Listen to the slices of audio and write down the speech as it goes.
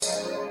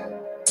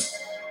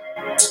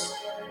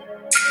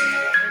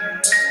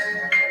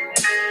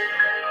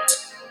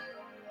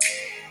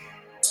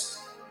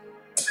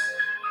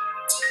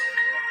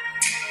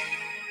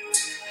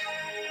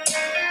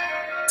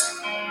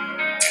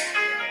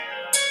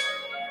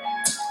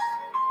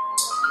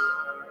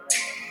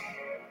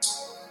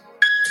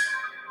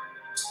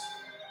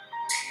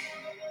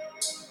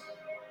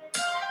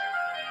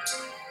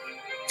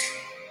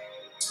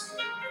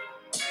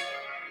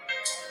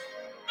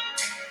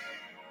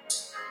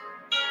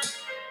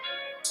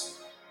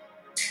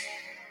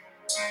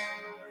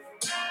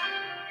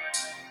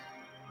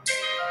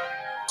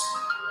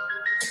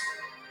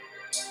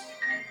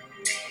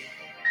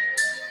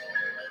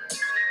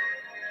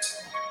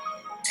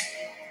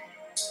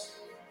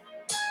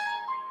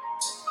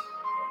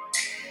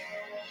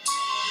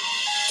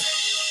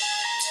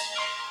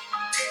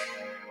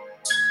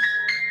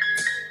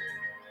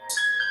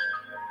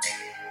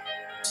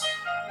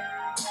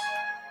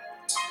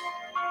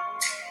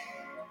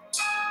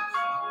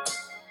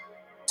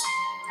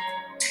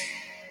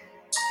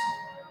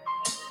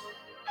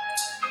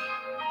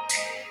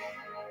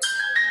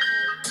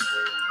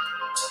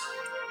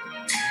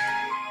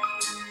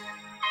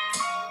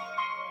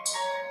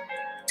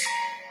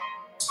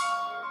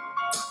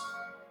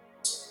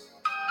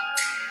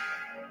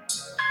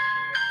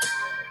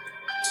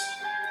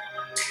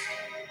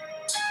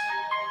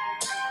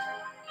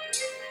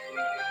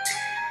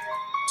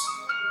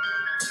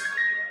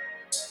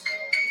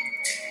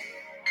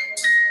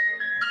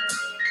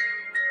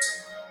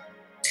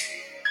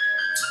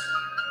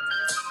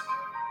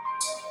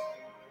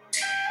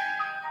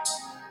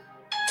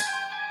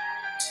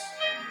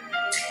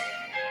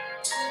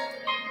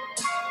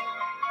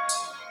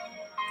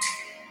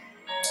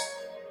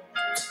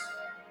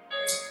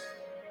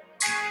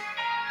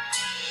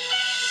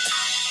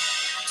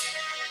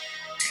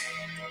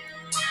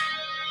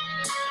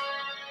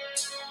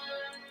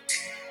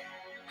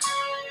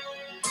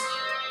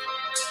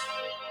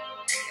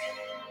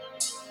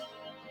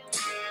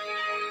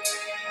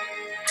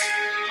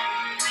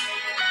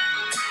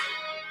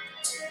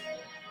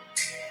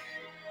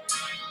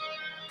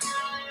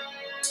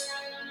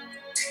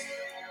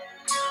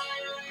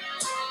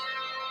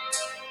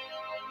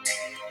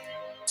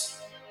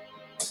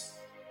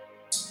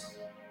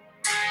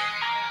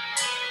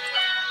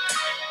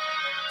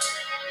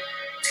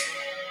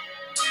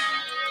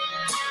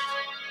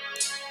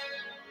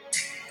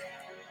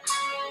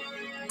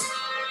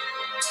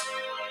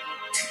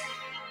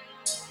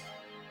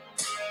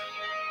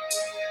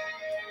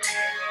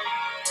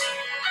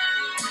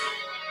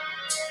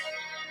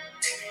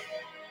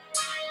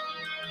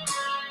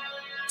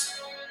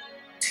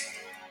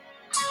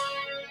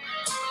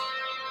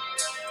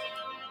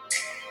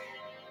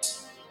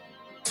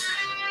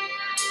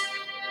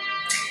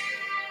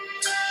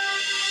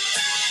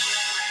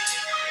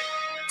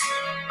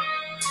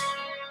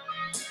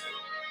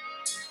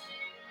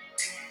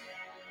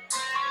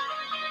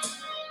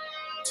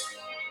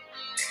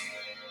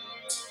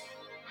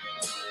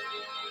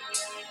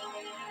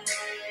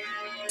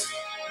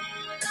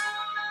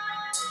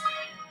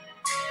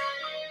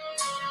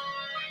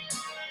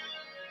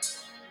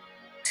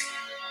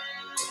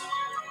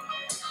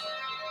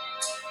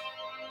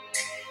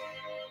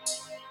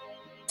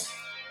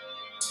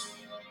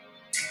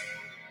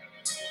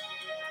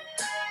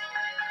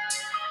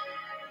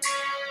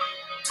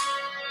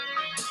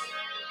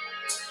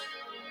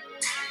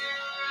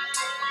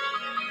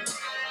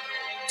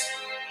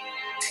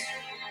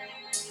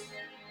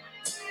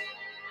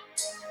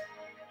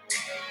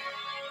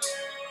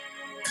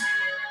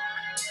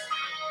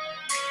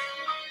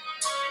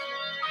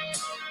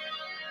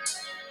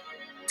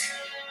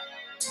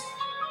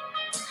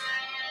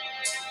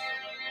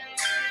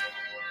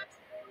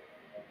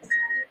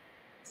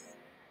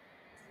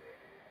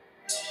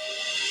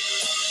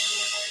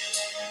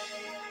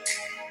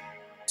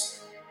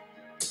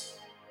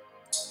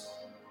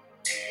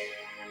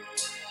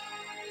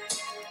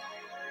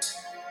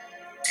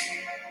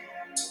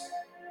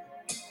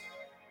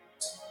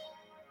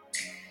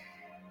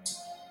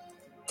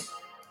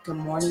Good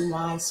morning,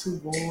 wise who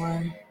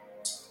war.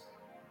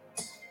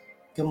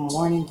 Good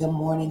morning, good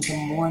morning,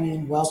 good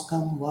morning.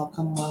 Welcome,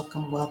 welcome,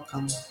 welcome,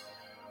 welcome.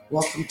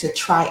 Welcome to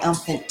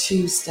Triumphant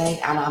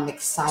Tuesday, and I'm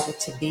excited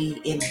to be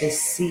in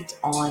this seat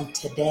on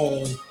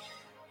today.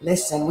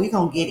 Listen, we're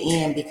going to get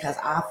in because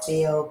I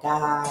feel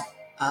God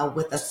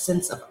with a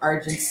sense of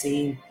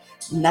urgency.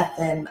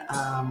 Nothing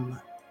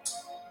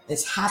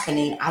is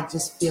happening. I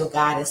just feel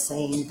God is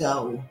saying,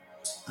 go.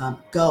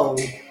 Go.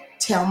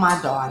 Tell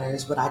my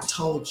daughters what I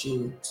told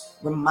you.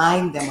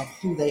 Remind them of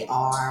who they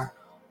are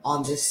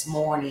on this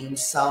morning.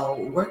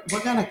 So we're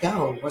going to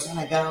go. We're going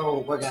to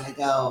go. We're going to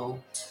go.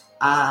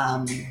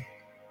 I'm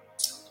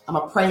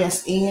going to pray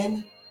us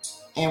in,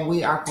 and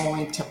we are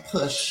going to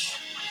push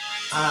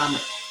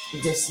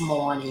this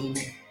morning.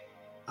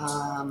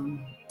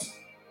 Again,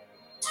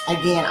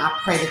 I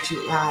pray that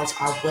you guys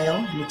are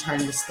well. Let me turn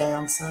this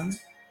down some.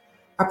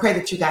 I pray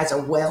that you guys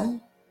are well,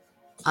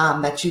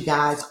 that you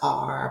guys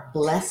are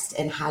blessed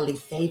and highly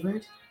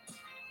favored,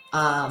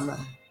 and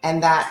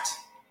that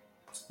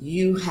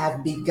you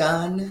have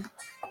begun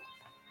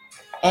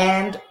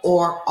and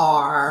or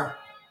are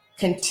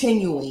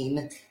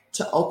continuing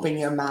to open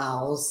your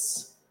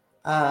mouths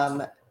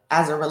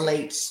as it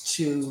relates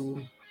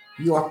to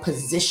your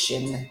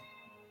position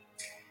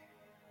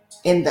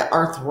in the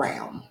earth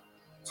realm.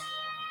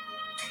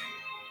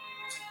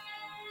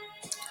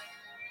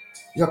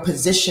 Your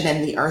position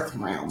in the earth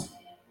realm.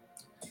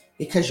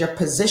 Because your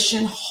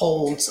position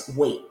holds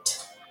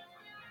weight.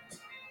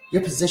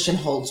 Your position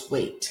holds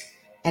weight.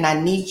 And I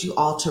need you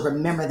all to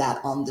remember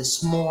that on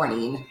this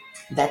morning,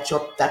 that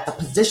the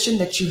position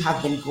that you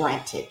have been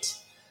granted,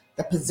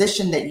 the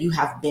position that you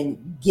have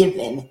been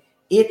given,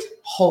 it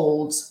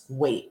holds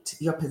weight.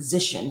 Your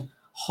position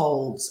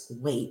holds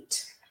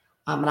weight.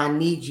 And I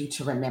need you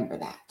to remember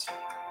that.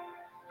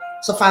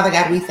 So, Father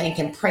God, we thank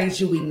and praise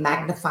you. We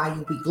magnify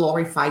you. We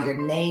glorify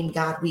your name,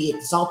 God. We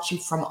exalt you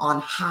from on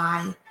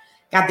high.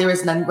 God, there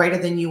is none greater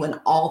than you in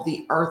all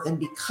the earth. And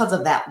because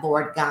of that,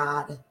 Lord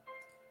God,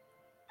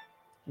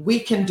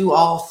 we can do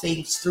all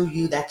things through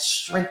you that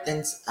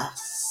strengthens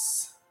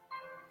us.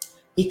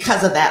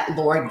 Because of that,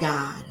 Lord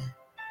God,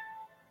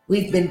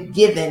 we've been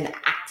given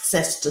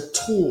access to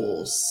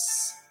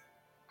tools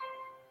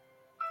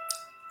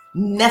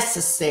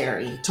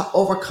necessary to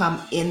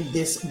overcome in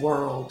this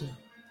world.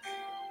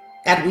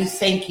 God, we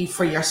thank you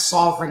for your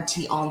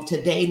sovereignty on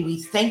today. And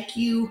we thank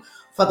you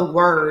for the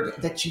word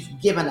that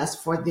you've given us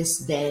for this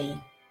day.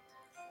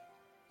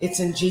 It's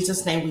in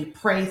Jesus' name we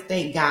pray,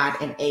 thank God,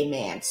 and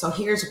amen. So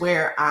here's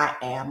where I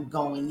am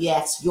going.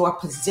 Yes, your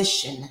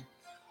position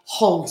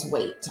holds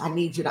weight. I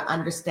need you to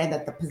understand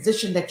that the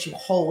position that you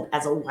hold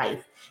as a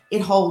wife,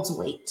 it holds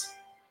weight.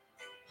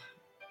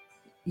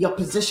 Your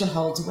position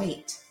holds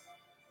weight.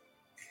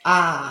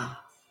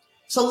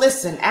 So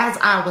listen, as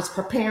I was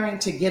preparing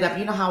to get up,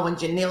 you know how when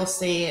Janelle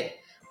said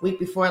week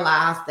before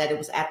last that it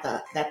was at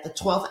the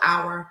 12th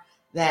hour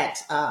that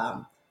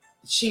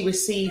she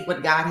received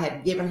what God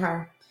had given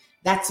her?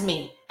 That's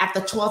me. At the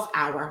 12th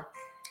hour,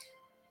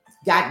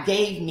 God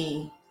gave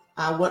me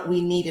what we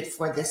needed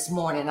for this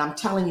morning. I'm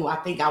telling you, I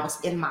think I was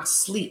in my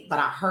sleep, but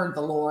I heard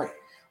the Lord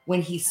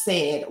when he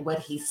said what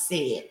he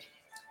said.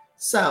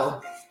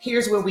 So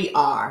here's where we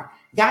are.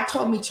 God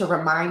told me to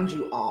remind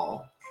you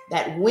all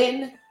that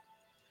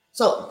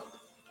so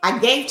I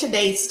gave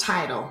today's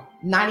title,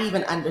 not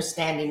even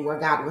understanding where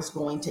God was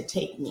going to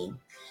take me.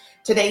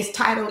 Today's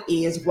title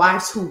is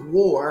Wives Who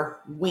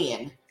War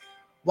Win.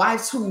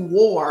 Wives who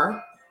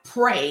war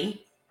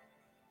pray,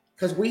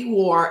 because we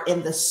war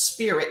in the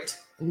spirit,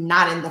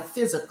 not in the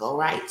physical,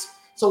 right?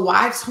 So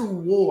wives who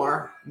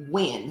war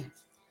win.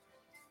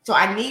 So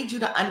I need you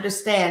to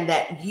understand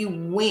that you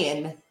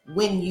win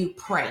when you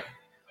pray.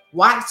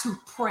 Wives who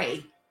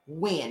pray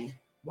win.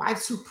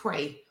 Wives who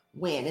pray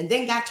win. And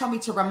then God told me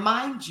to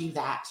remind you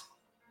that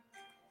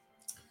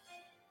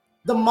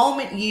the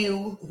moment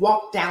you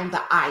walk down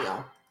the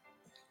aisle,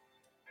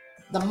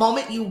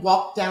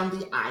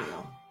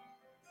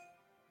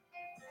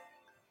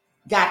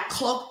 God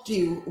cloaked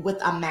you with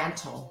a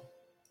mantle.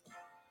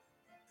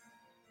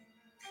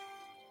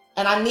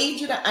 And I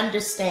need you to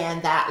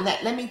understand that.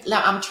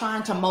 I'm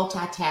trying to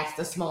multitask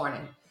this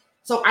morning.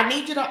 So I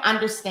need you to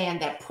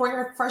understand that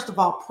prayer, first of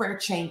all, prayer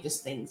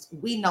changes things.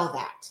 We know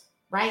that,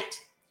 right?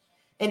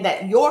 And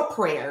that your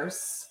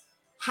prayers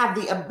have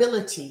the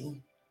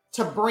ability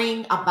to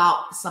bring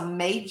about some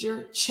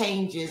major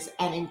changes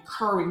and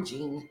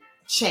encouraging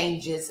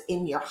changes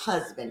in your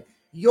husband.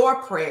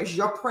 Your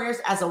prayers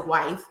as a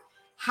wife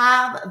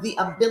have the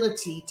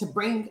ability to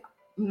bring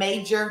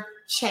major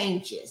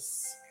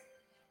changes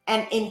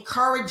and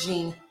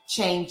encouraging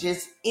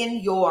changes in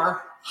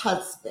your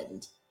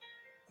husband.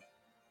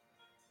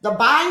 The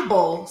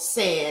Bible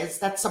says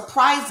that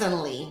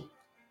surprisingly,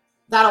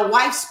 that a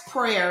wife's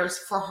prayers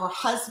for her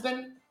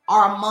husband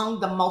are among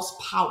the most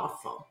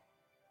powerful.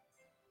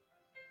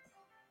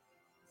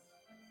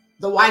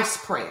 The wife's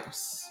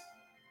prayers.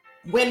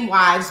 When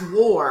wives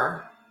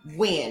war,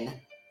 win.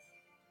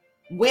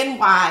 When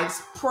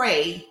wives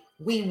pray,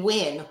 we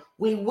win.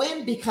 We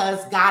win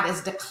because God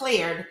has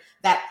declared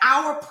that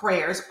our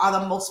prayers are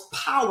the most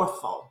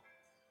powerful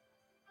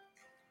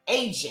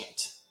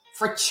agent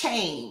for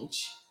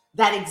change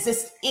that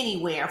exists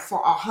anywhere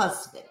for our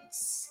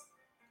husbands.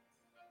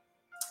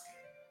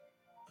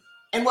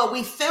 And what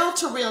we fail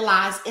to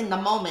realize in the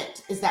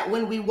moment is that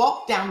when we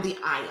walk down the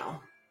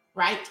aisle,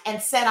 right,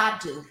 and said, I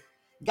do,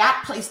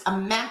 God placed a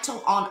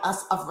mantle on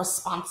us of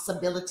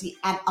responsibility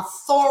and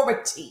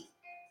authority.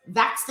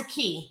 That's the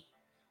key.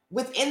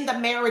 Within the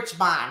marriage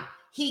bond,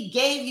 he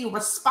gave you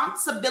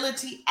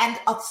responsibility and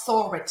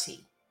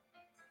authority.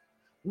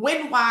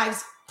 When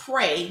wives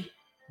pray,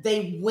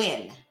 they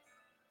win.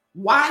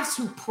 Wives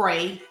who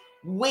pray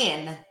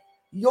win.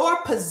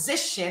 Your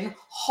position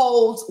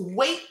holds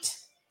weight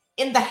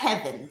in the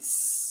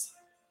heavens.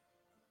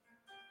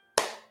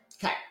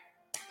 Okay.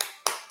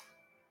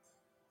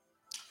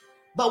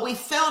 But we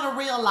fail to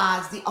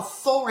realize the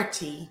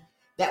authority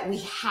that we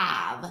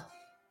have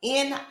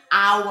in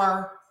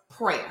our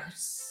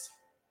prayers.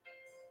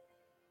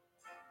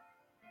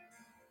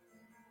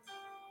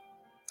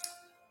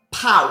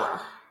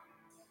 Power.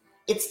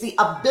 It's the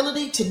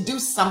ability to do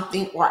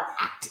something or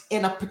act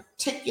in a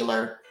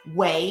particular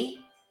way,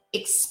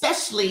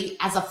 especially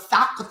as a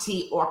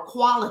faculty or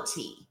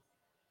quality.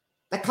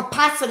 The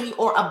capacity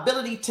or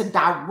ability to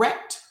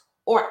direct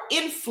or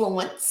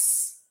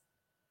influence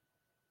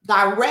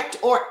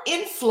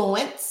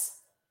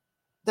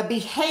the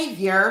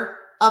behavior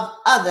of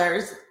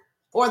others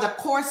or the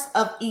course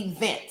of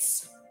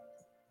events.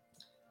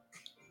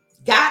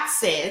 God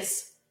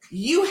says,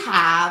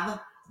 I've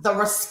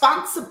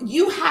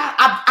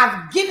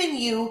given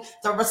you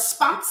the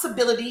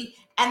responsibility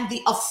and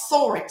the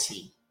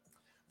authority.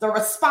 The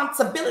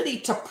responsibility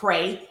to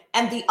pray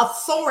and the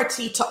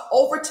authority to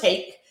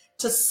overtake,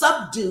 to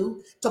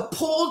subdue, to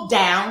pull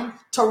down,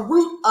 to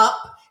root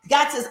up.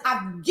 God says,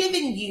 I've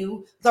given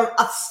you the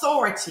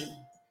authority.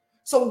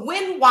 So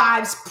when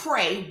wives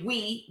pray,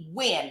 we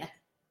win.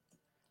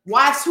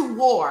 Wives who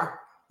war,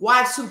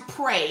 wives who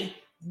pray,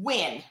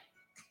 win.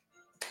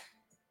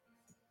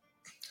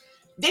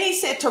 Then he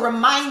said to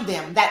remind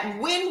them that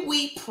when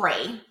we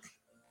pray,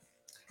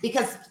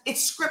 because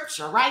it's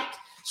scripture, right?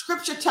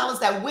 Scripture tells us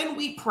that when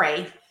we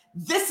pray,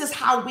 this is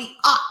how we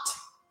ought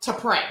to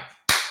pray.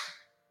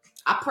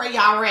 I pray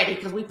y'all ready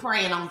because we're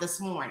praying on this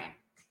morning.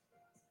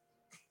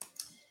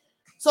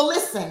 So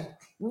listen,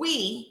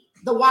 we,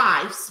 the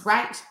wives,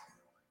 right?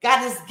 God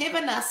has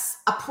given us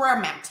a prayer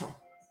mantle.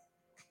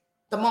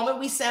 The moment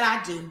we said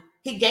I do,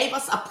 he gave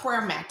us a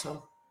prayer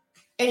mantle.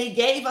 And he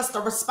gave us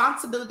the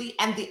responsibility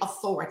and the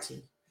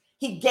authority.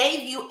 He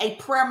gave you a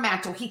prayer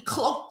mantle. He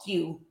cloaked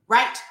you,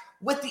 right,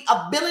 with the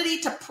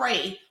ability to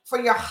pray for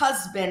your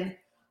husband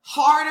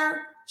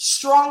harder,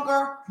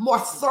 stronger, more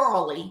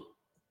thoroughly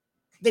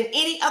than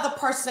any other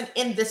person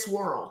in this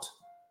world.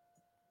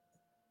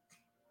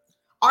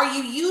 Are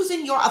you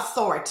using your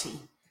authority?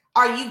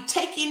 Are you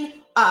taking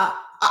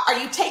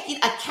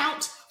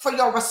account for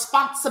your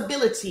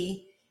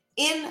responsibility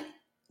in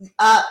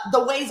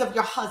the ways of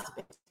your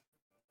husband?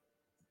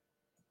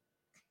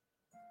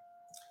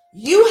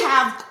 You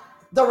have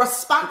the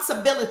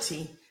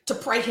responsibility to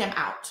pray him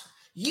out.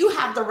 You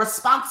have the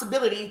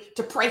responsibility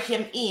to pray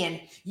him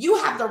in. You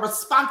have the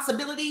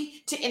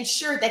responsibility to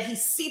ensure that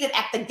he's seated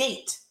at the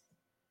gate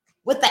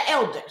with the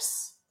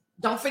elders.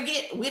 Don't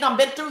forget, we done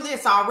been through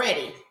this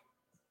already.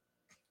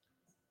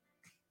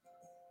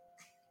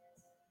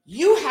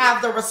 You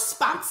have the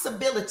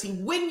responsibility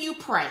when you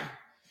pray.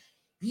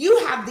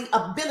 You have the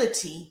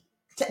ability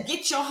to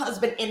get your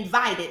husband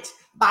invited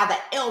by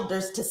the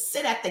elders to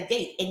sit at the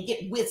gate and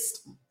get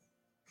wisdom.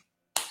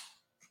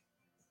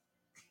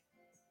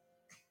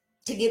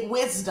 To get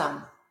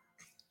wisdom.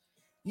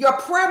 Your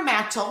prayer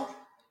mantle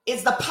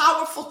is the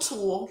powerful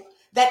tool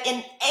that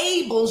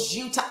enables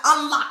you to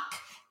unlock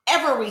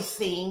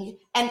everything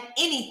and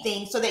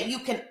anything so that you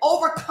can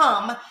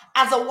overcome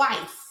as a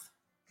wife.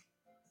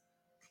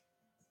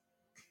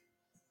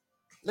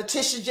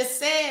 Letitia just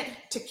said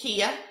to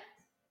Kia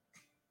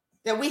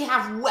that we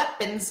have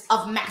weapons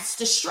of mass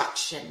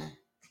destruction.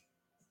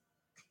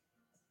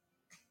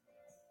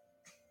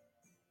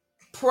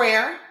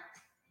 Prayer,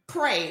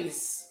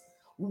 praise,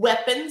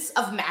 weapons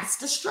of mass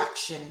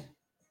destruction.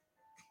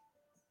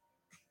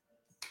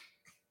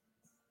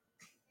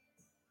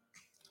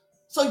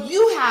 So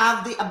you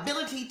have the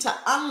ability to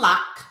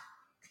unlock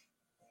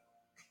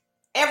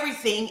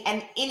everything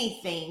and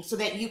anything so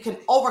that you can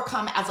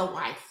overcome as a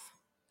wife,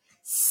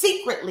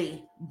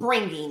 secretly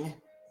bringing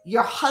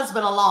your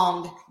husband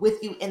along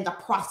with you in the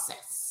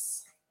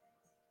process.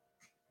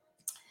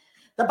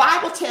 The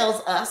Bible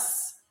tells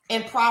us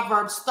in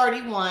Proverbs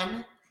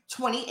 31,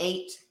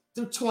 28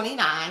 through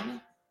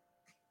 29,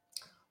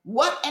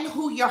 what and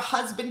who your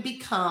husband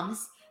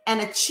becomes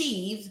and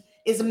achieves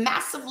is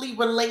massively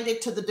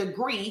related to the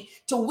degree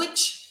to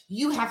which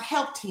you have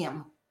helped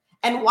him.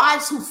 And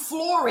wives who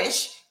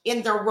flourish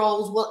in their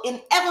roles will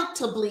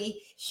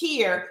inevitably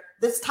hear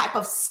this type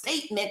of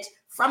statement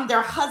from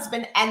their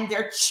husband and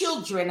their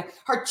children.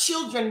 Her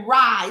children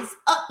rise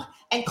up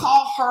and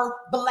call her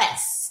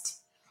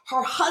blessed.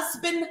 Her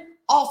husband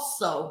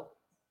also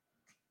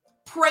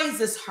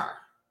praises her.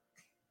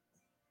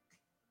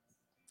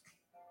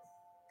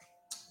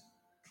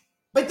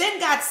 But then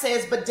God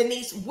says, but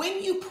Denise,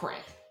 when you pray,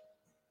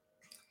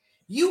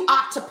 you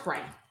ought to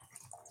pray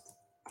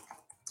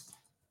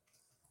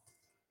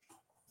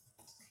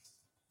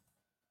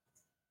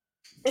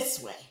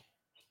this way.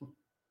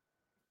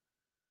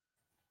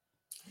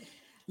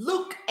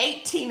 Luke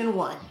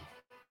 18:1.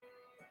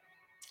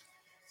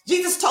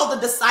 Jesus told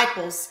the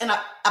disciples in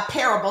a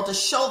parable to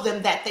show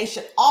them that they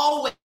should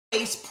always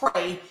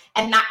pray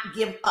and not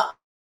give up.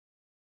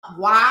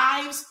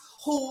 Wives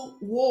who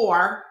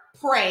war,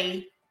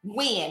 pray,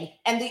 win.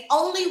 And the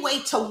only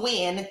way to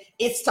win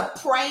is to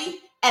pray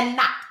and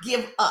not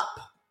give up.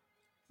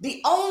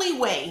 The only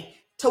way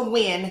to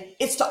win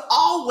is to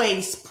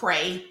always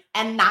pray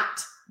and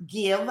not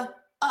give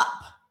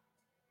up,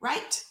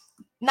 right?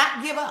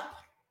 Not give up.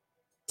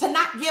 To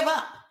not give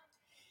up.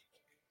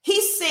 He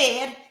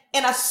said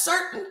in a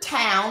certain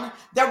town,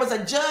 there was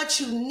a judge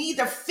who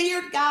neither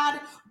feared God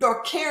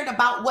nor cared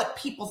about what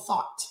people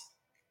thought.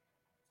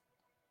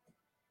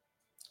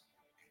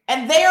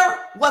 And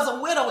there was a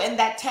widow in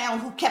that town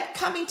who kept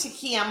coming to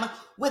him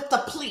with the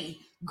plea,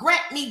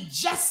 grant me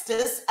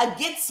justice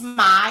against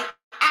my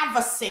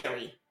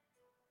adversary.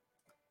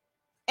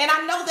 And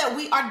I know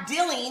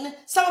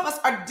that some of us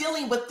are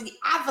dealing with the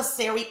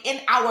adversary in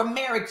our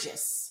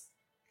marriages.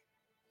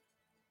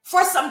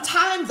 For some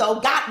time,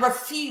 though, God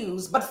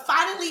refused, but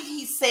finally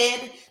he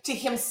said to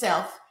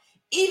himself,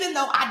 even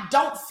though I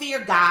don't fear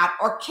God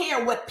or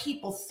care what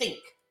people think,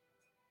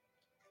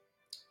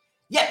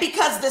 yet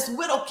because this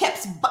widow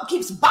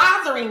keeps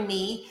bothering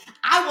me,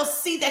 I will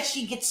see that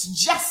she gets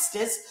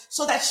justice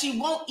so that she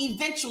won't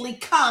eventually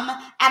come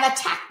and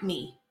attack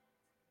me.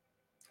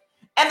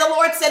 And the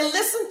Lord said,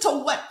 listen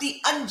to what the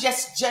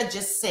unjust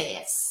judges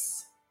says.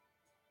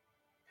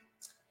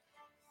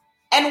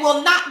 And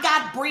will not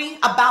God bring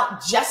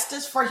about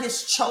justice for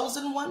his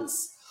chosen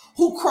ones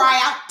who cry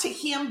out to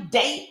him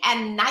day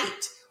and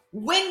night?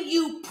 When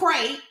you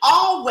pray,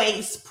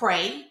 always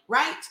pray,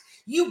 right?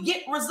 You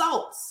get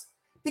results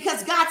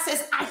because God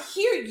says, I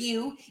hear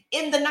you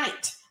in the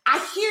night.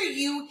 I hear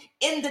you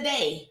in the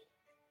day.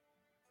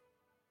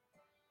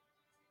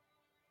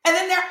 And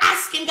then they're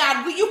asking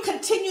God, will you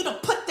continue to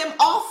put them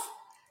off?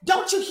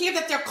 Don't you hear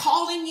that they're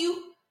calling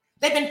you?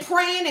 They've been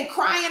praying and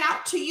crying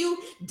out to you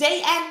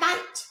day and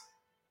night.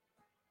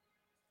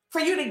 For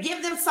you to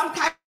give them some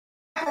kind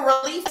of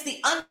relief, the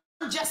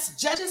unjust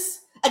judges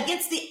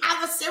against the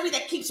adversary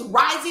that keeps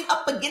rising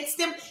up against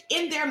them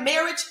in their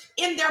marriage,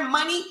 in their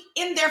money,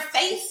 in their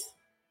faith.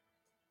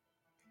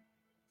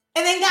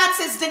 And then God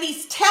says,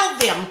 Denise, tell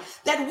them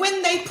that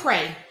when they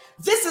pray,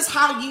 this is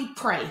how you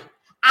pray.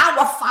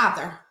 Our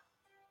Father,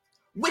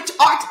 which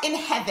art in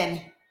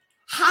heaven,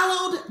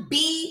 hallowed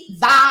be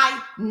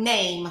thy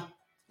name.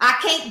 I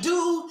can't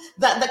do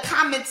the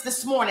comments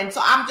this morning,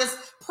 so I'm just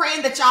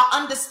praying that y'all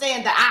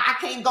understand that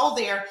I can't go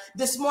there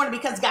this morning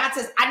because God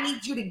says, I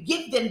need you to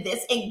give them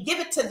this and give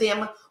it to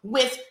them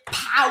with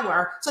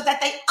power so that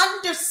they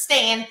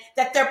understand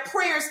that their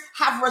prayers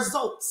have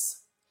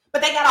results.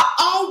 But they got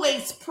to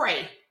always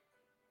pray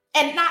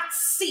and not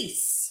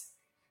cease.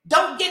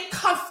 Don't get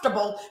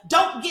comfortable.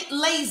 Don't get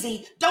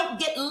lazy. Don't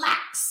get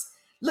lax.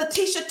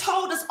 Letitia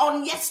told us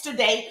on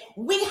yesterday,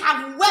 we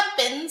have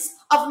weapons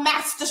of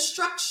mass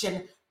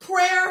destruction.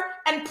 Prayer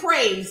and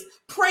praise.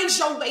 Praise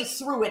your way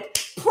through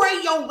it. Pray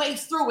your way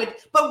through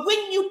it. But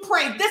when you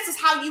pray, this is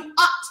how you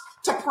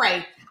ought to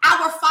pray.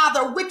 Our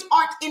Father, which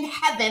art in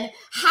heaven,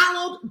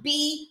 hallowed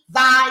be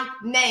thy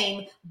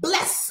name.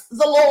 Bless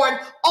the Lord,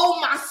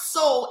 O my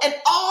soul, and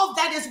all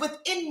that is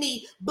within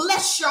me.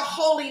 Bless your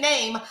holy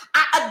name.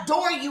 I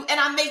adore you and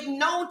I make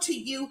known to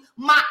you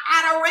my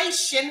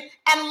adoration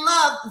and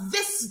love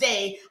this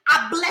day.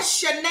 I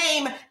bless your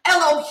name,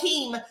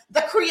 Elohim,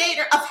 the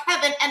creator of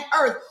heaven and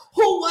earth,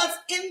 who was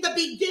in the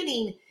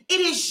beginning. It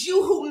is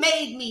you who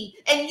made me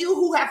and you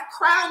who have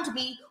crowned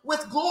me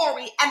with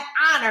glory and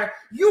honor.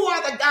 You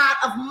are the God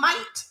of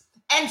might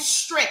and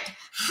strength.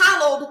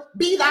 Hallowed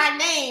be thy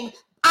name.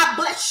 I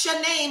bless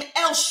your name,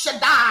 El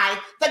Shaddai,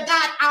 the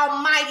God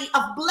Almighty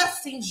of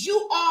blessings.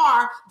 You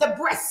are the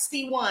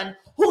breasty one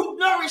who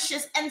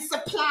nourishes and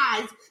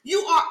supplies. You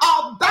are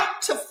all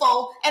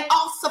bountiful and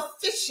all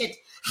sufficient.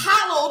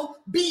 Hallowed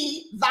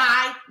be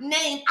thy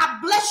name. I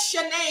bless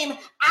your name,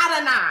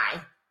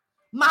 Adonai,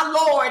 my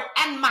Lord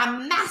and my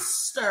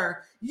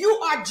Master. You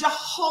are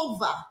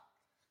Jehovah,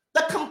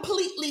 the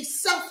completely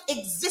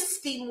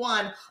self-existing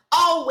one,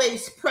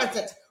 always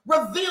present,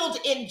 revealed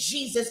in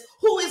Jesus,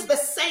 who is the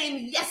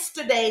same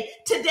yesterday,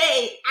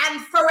 today,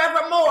 and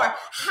forevermore.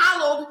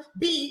 Hallowed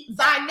be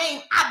thy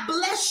name. I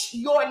bless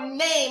your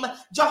name,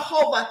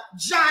 Jehovah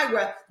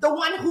Jireh, the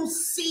one who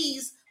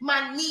sees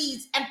my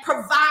needs and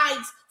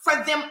provides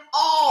for them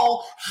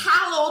all.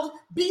 Hallowed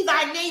be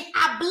thy name.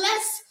 I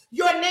bless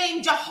your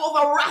name,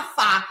 Jehovah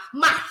Rapha,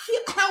 my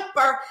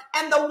helper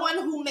and the one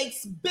who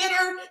makes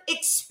bitter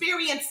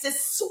experiences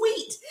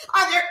sweet.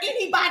 Are there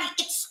anybody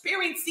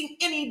experiencing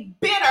any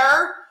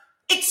bitter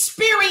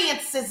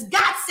experiences.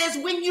 God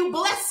says when you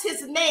bless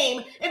his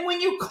name and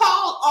when you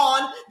call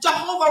on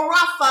Jehovah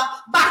Rapha,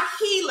 my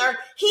healer,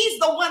 he's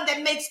the one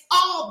that makes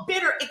all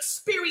bitter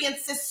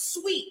experiences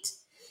sweet.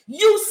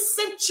 You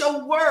sent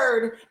your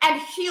word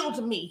and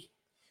healed me.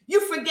 You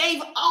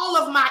forgave all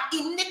of my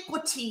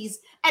iniquities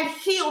and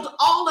healed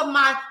all of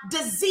my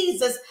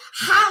diseases.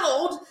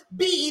 Hallowed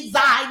be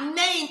thy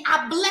name.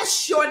 I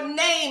bless your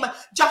name,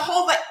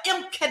 Jehovah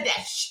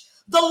Imkadesh,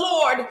 the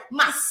Lord,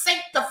 my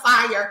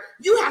sanctifier.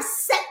 You have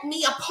set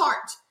me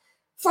apart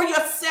for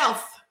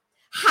yourself.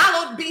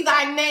 Hallowed be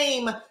thy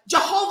name,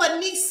 Jehovah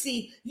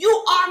Nisi. You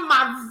are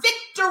my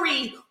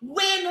victory.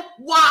 When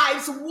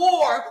wives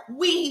war,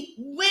 we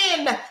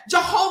win.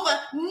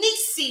 Jehovah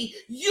Nisi,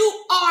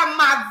 you are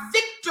my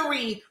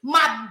victory,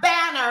 my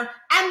banner,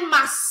 and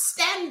my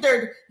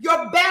standard.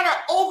 Your banner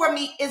over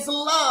me is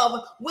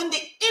love. When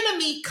the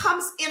enemy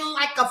comes in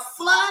like a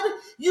flood,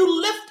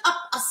 you lift up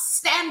a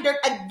standard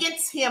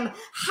against him.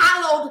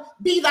 Hallowed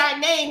be thy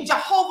name,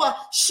 Jehovah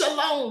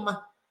Shalom.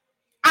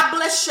 I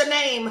bless your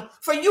name,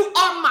 for you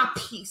are my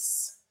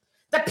peace,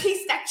 the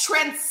peace that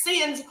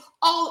transcends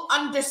all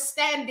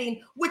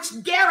understanding,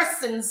 which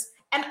garrisons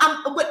and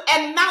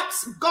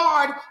mounts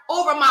guard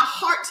over my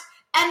heart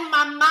and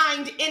my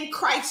mind in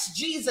Christ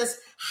Jesus.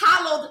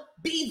 Hallowed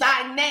be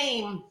thy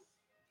name.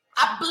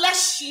 I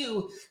bless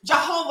you,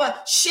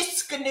 Jehovah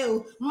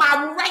Shiskanu,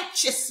 my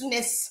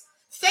righteousness.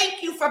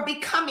 Thank you for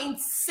becoming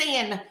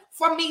sin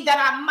for me, that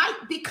I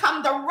might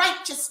become the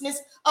righteousness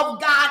of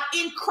God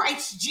in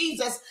Christ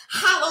Jesus.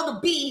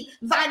 Hallowed be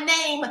thy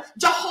name,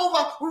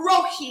 Jehovah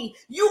Rohi.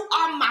 You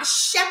are my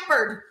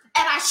shepherd,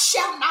 and I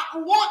shall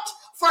not want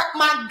for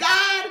my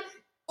God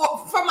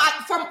or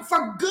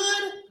for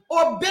good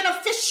or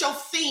beneficial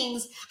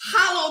things.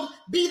 Hallowed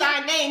be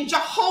thy name,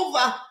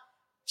 Jehovah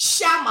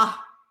Shammah.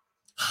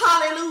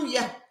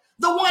 Hallelujah.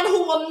 The one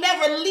who will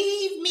never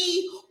leave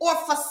me or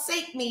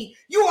forsake me.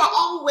 You are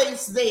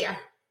always there.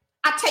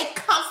 I take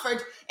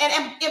comfort and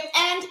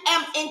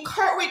am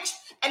encouraged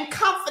and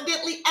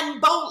confidently and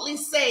boldly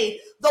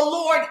say, the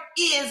Lord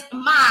is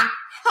my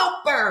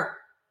helper,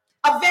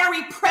 a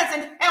very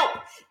present help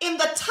in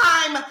the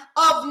time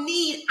of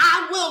need.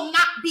 I will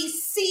not be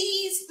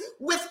seized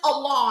with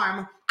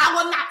alarm. I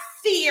will not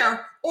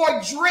fear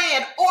or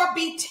dread or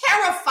be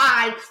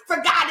terrified, for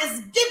God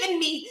has given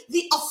me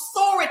the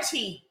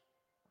authority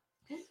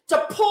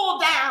to pull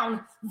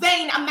down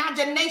vain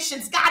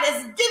imaginations. God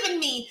has given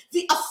me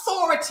the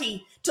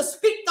authority to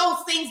speak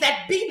those things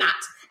that be not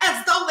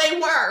as though they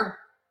were.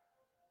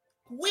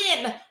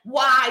 When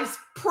wives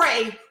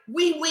pray,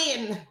 we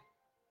win.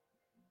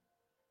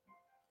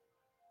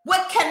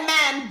 What can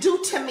man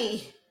do to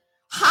me?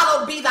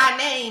 Hallowed be thy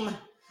name.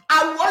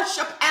 I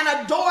worship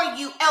and adore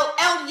you, El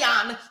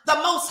Elyon, the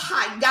Most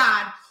High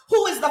God,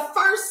 who is the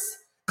first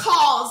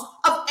cause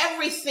of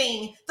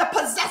everything, the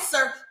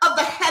possessor of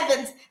the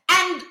heavens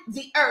and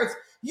the earth.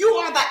 You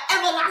are the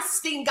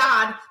everlasting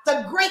God,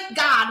 the great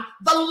God,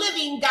 the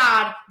living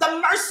God, the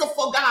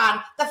merciful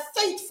God, the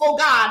faithful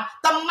God,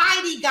 the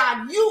mighty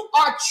God. You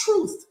are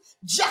truth,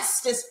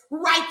 justice,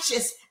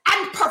 righteous,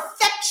 and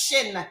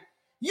perfection.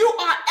 You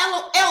are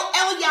El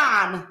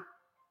Elyon,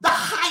 the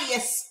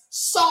highest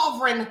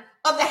sovereign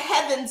of the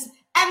heavens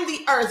and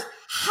the earth.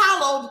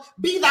 Hallowed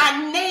be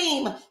thy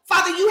name.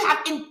 Father, you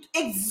have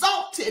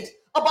exalted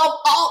above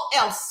all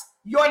else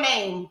your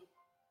name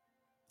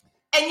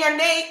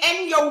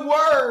and your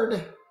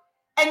word,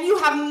 and you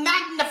have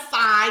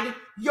magnified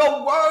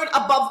your word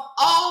above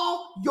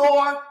all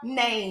your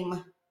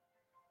name.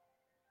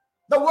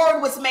 The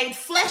word was made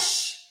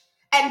flesh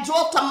and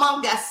dwelt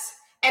among us,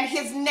 and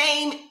his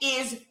name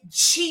is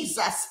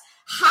Jesus.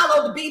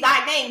 Hallowed be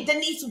thy name.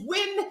 Denise,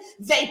 when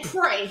they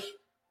pray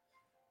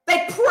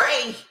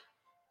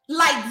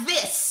like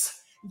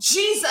this.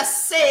 Jesus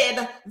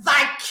said,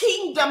 thy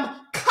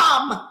kingdom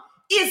come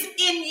is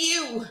in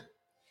you.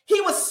 He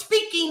was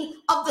speaking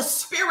of the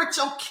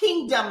spiritual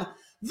kingdom.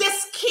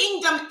 This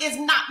kingdom is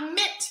not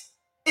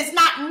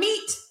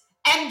meat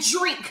and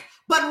drink,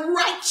 but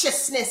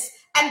righteousness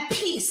and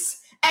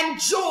peace and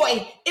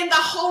joy in the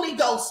Holy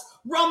Ghost.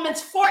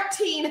 Romans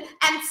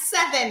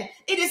 14:7.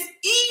 It is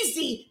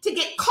easy to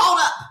get caught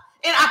up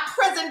in our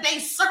present day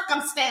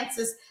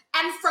circumstances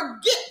and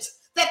forget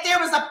that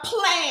there is a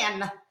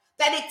plan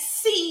that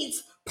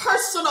exceeds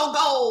personal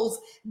goals.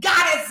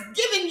 God has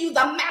given you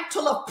the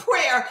mantle of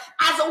prayer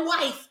as a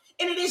wife,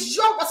 and it is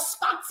your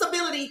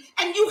responsibility,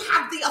 and you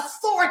have the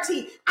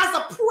authority as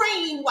a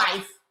praying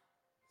wife,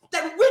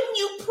 that when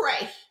you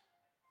pray,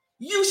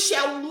 you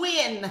shall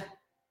win.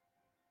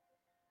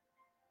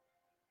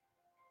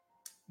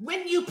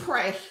 When you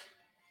pray,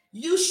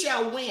 you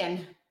shall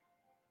win.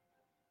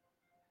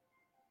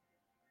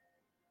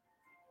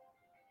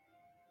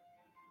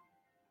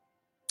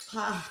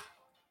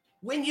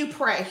 When you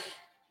pray,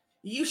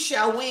 you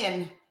shall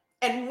win.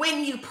 And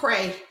when you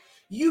pray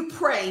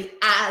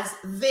as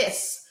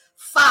this.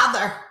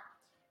 Father,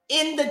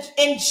 in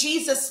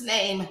Jesus'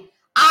 name,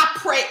 I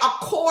pray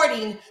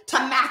according to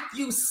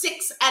Matthew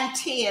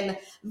 6:10.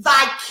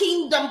 Thy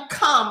kingdom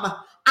come.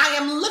 I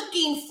am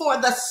looking for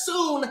the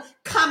soon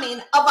coming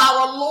of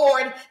our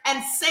Lord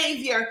and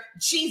Savior,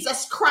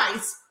 Jesus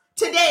Christ.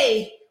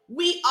 Today,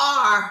 we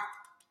are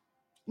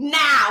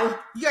now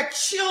your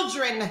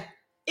children.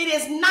 It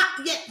is not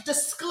yet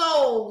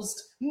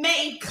disclosed,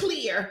 made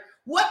clear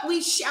what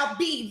we shall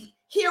be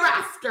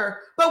hereafter,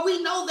 but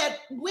we know that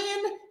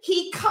when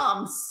he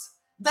comes,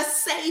 the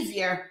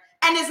Savior,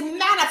 and is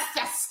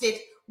manifested,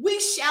 we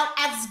shall,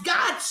 as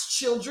God's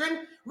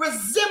children,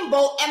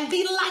 resemble and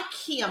be like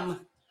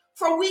him.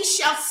 For we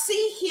shall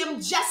see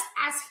him just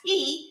as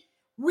he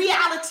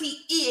reality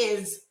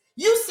is.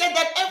 You said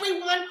that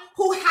everyone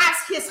who has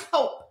his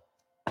hope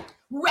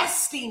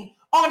resting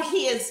on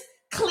his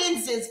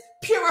cleanses,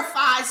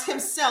 purifies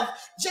himself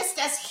just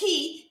as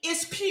he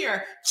is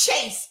pure,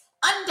 chaste,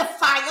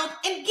 undefiled,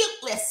 and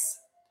guiltless.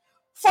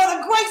 For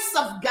the grace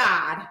of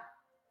God,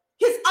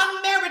 his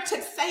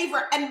unmerited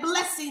favor and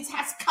blessings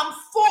has come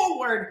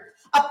forward,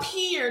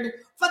 appeared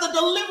for the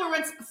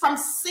deliverance from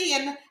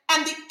sin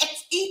and the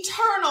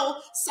eternal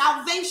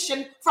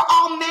salvation for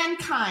all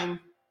mankind.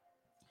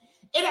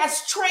 It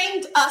has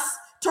trained us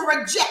to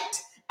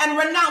reject and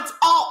renounce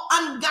all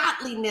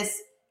ungodliness,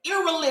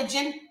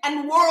 irreligion,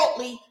 and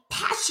worldly,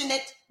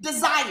 passionate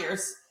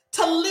desires,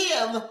 to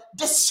live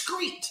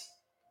discreet,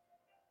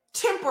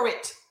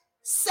 temperate,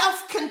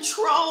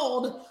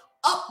 self-controlled,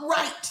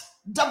 upright,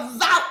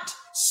 devout,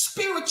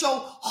 spiritual,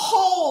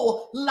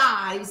 whole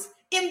lives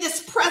in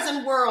this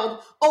present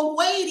world,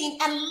 awaiting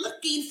and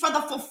looking for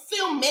the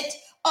fulfillment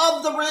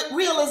of the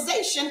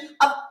realization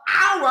of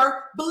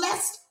our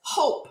blessed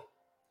hope.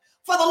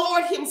 For the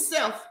Lord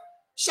himself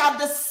shall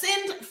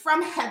descend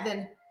from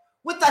heaven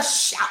with a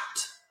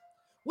shout,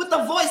 with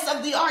the voice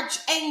of the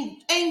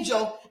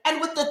archangel,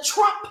 and with the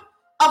trump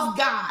of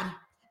God,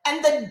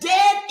 and the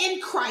dead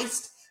in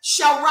Christ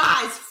shall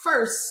rise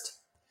first.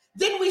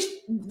 Then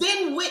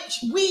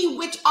we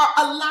which are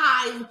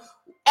alive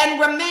and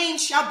remain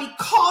shall be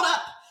caught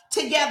up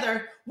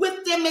together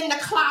with them in the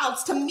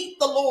clouds to meet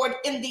the Lord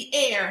in the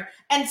air,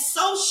 and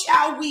so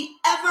shall we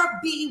ever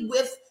be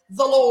with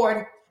the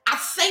Lord. I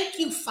thank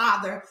you,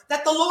 Father,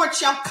 that the Lord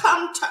shall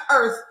come to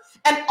earth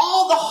and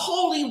all the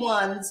holy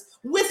ones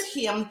with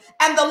him,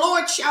 and the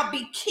Lord shall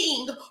be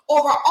king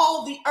over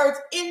all the earth.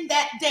 In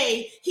that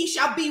day he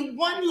shall be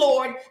one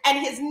Lord,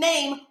 and his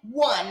name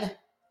one.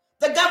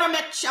 The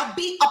government shall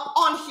be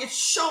upon his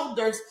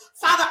shoulders.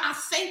 Father, I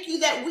thank you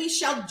that we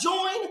shall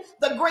join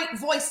the great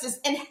voices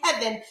in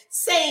heaven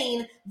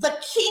saying, the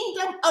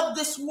kingdom of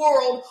this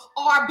world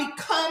are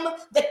become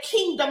the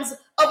kingdoms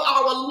of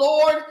our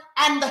Lord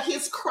and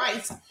his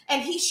Christ,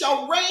 and he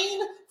shall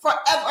reign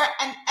forever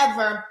and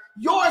ever.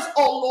 Yours,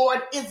 O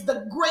Lord, is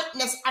the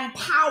greatness and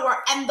power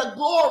and the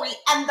glory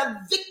and the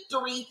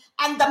victory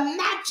and the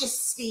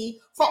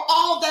majesty for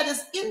all that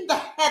is in the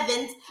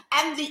heavens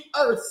and the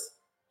earth.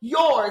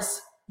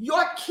 Yours,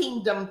 your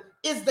kingdom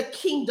is the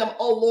kingdom,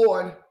 O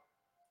Lord,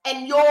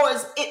 and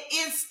yours it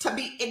is to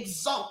be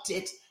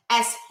exalted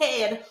as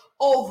head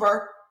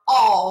over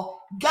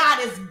all.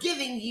 God is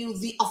giving you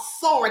the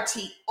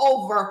authority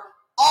over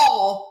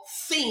all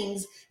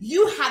things.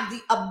 You have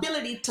the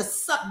ability to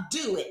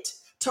subdue it,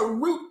 to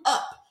root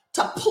up,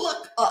 to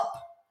pluck up,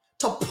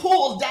 to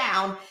pull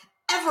down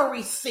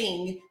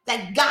everything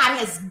that God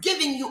has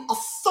given you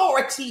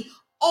authority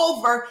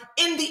over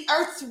in the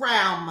earth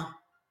realm.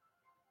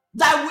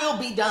 Thy will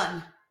be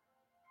done.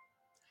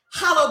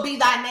 Hallowed be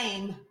thy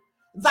name.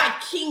 Thy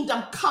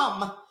kingdom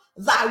come.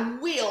 Thy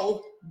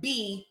will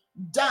be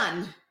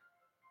done.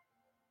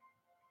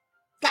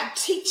 God,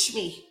 teach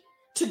me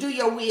to do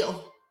your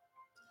will.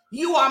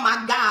 You are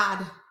my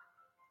God.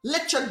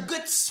 Let your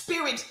good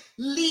spirit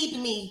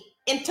lead me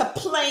into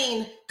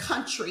plain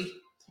country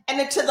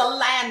and into the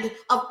land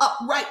of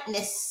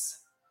uprightness.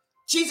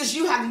 Jesus,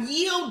 you have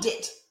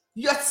yielded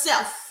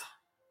yourself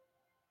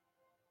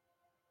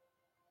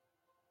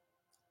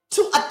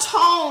to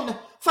atone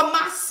for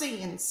my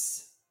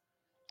sins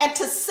and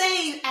to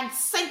save and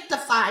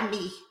sanctify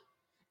me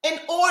in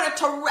order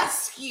to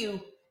rescue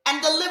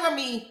and deliver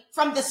me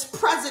from this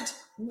present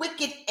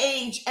wicked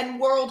age and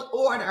world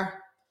order.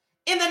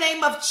 In the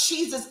name of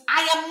Jesus,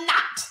 I am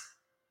not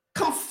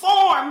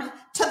conformed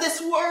to this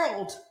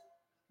world,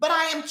 but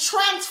I am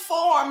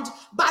transformed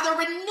by the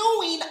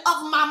renewing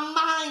of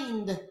my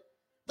mind,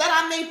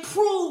 that I may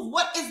prove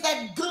what is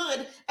that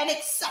good and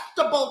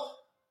acceptable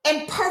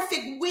and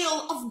perfect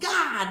will of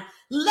God.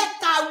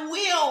 Let thy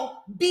will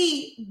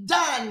be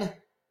done.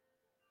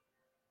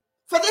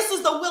 For this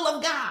is the will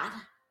of God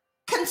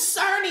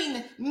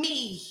concerning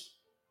me,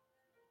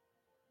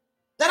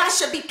 that I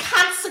should be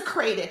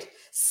consecrated,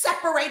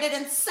 separated,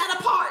 and set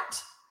apart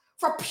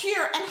for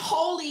pure and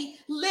holy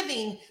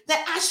living,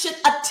 that I should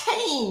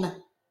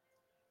attain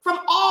from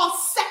all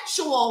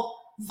sexual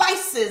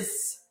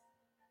vices,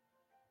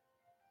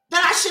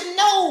 that I should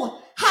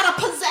know how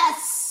to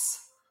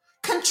possess,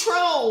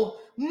 control,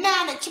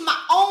 manage my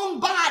own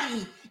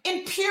body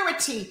in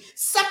purity,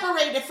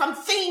 separated from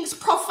things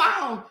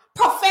profane,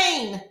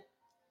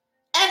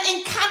 and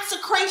in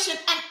consecration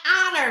and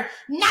honor,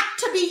 not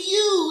to be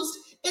used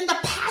in the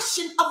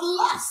passion of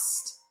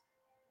lust.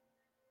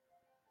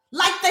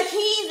 like the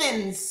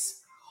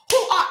heathens who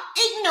are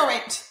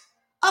ignorant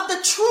of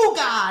the true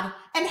God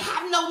and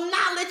have no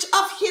knowledge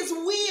of his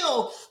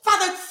will.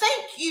 Father,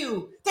 thank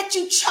you that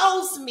you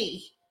chose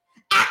me,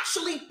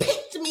 actually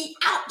picked me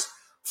out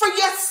for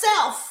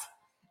yourself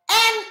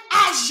and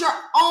as your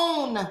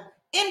own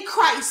in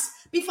Christ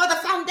before the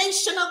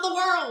foundation of the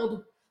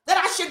world, that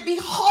I should be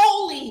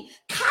holy,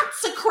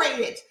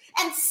 consecrated,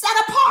 and set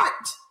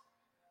apart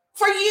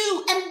for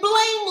you and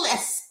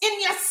blameless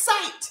in your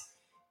sight,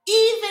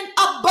 even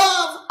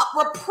above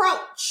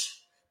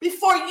reproach,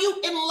 before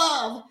you in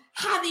love,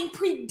 having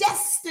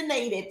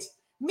predestinated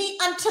me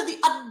unto the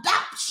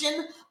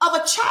adoption of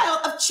a child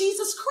of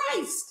Jesus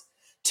Christ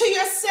to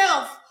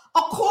yourself,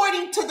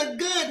 according to the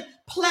good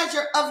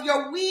pleasure of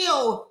your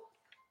will.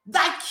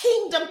 Thy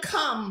kingdom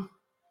come,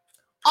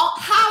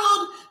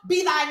 hallowed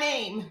be thy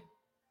name.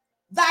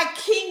 Thy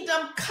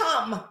kingdom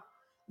come,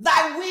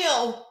 thy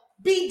will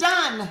be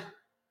done.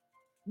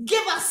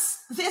 Give us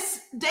this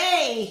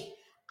day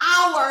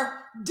our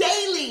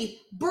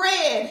daily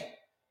bread.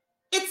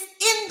 It's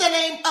in the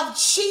name of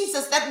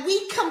Jesus that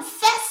we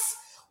confess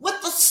with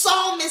the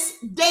psalmist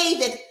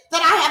David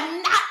that I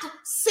have not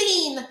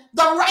seen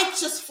the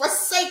righteous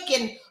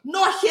forsaken,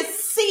 nor his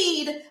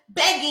seed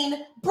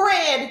begging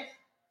bread.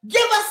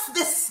 Give us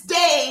this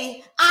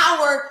day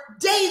our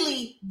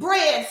daily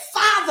bread.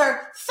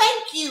 Father,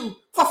 thank you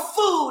for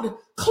food,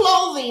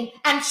 clothing,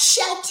 and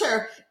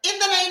shelter in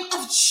the name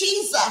of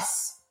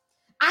Jesus.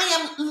 I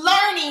am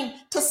learning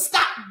to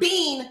stop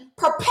being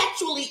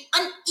perpetually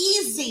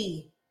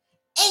uneasy,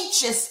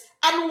 anxious,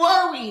 and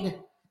worried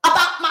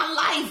about my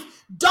life.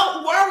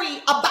 Don't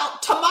worry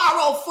about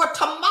tomorrow, for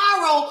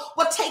tomorrow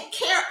will take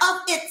care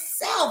of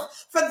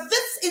itself. For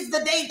this is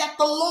the day that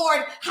the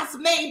Lord has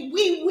made.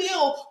 We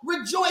will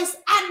rejoice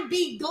and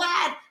be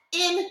glad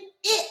in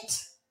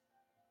it.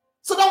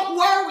 So don't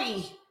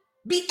worry,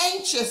 be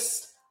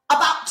anxious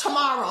about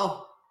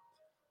tomorrow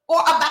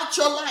or about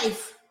your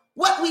life,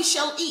 what we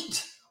shall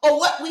eat or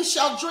what we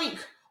shall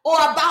drink, or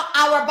about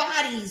our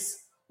bodies,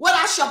 what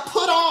I shall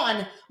put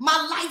on.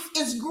 My life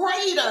is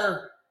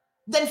greater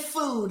than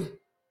food.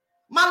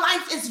 My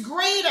life is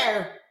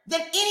greater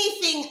than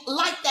anything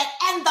like that,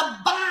 and the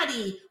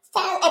body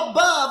far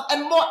above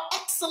and more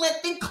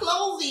excellent than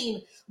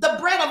clothing. The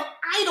bread of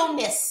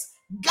idleness,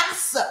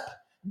 gossip,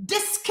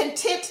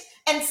 discontent,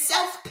 and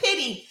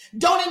self-pity.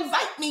 Don't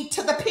invite me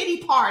to the pity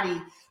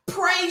party.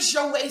 Praise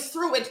your way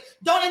through it.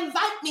 Don't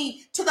invite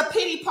me to the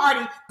pity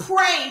party.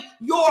 Pray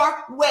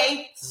your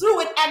way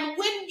through it. And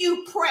when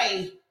you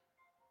pray,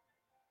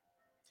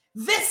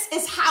 this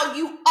is how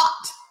you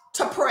ought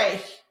to pray.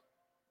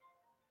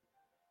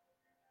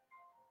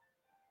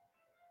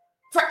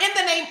 For in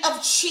the name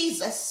of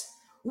Jesus,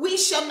 we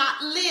shall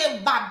not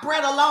live by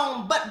bread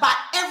alone, but by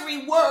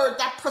every word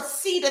that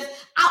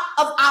proceedeth out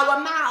of our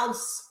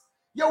mouths.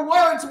 Your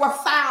words were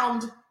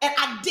found, and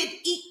I did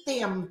eat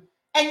them.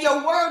 And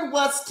your word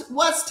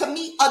was to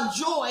me a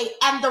joy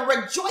and the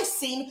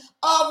rejoicing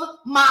of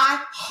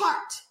my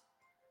heart.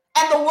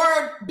 And the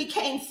word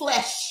became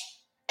flesh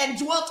and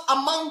dwelt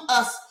among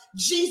us.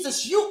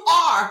 Jesus, you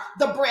are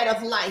the bread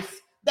of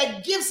life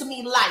that gives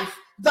me life,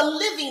 the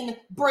living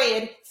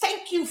bread.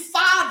 Thank you,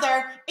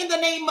 Father, in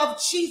the name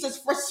of Jesus,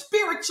 for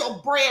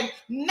spiritual bread,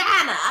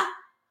 manna,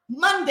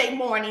 Monday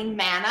morning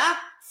manna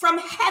from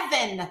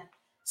heaven.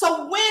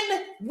 So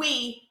when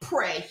we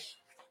pray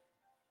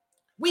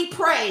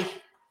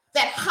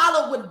that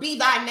hallowed would be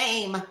thy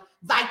name,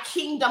 thy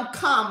kingdom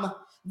come,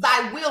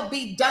 thy will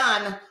be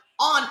done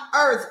on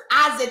earth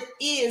as it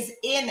is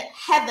in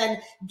heaven.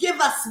 Give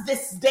us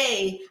this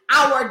day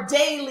our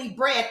daily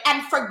bread,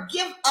 and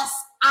forgive us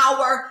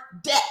our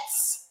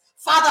debts.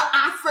 Father,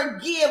 I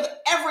forgive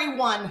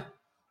everyone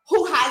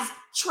who has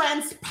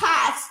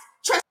trespassed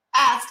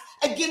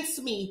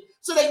against me,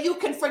 so that you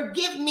can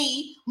forgive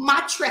me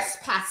my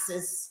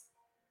trespasses.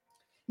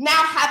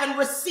 Now, having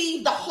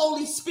received the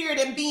Holy Spirit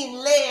and being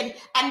led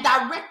and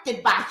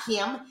directed by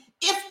him,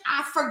 if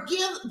I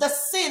forgive the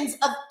sins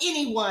of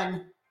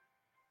anyone,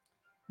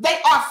 they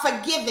are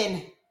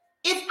forgiven.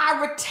 If I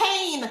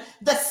retain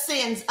the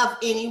sins of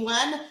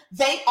anyone,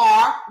 they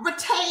are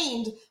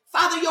retained.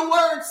 Father, your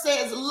word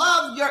says,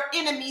 love your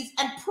enemies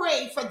and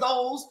pray for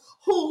those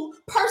who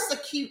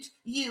persecute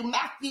you.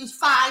 Matthew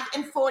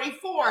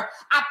 5:44.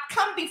 I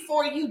come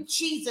before you,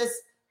 Jesus,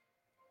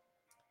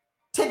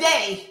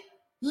 today,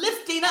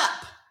 lifting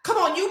up. Come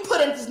on, you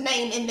put his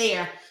name in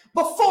there.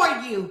 Before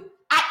you,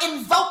 I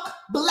invoke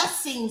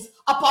blessings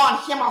upon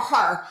him or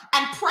her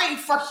and pray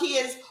for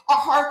his or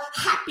her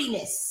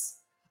happiness.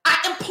 I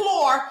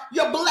implore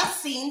your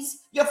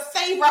blessings, your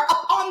favor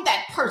upon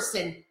that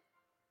person.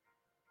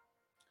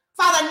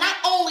 Father, not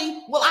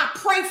only will I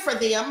pray for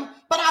them,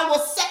 but I will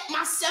set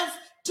myself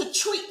to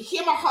treat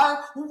him or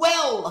her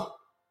well,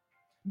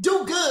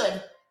 do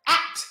good,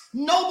 act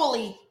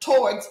nobly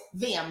towards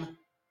them.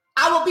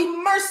 I will be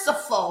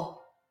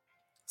merciful,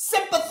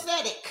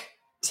 sympathetic,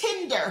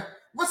 tender,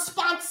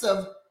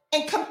 responsive,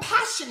 and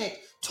compassionate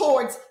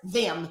towards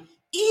them,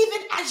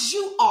 even as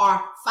you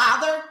are,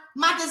 Father.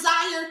 My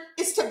desire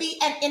is to be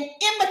an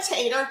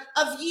imitator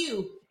of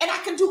you and I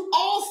can do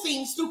all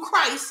things through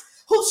Christ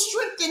who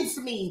strengthens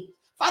me.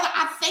 Father,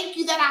 I thank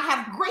you that I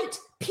have great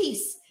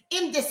peace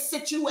in this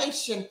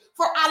situation,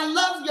 for I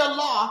love your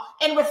law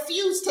and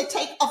refuse to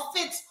take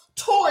offense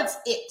towards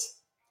it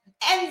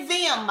and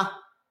them.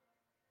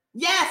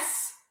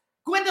 Yes,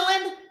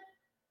 Gwendolyn,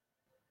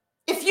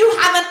 if you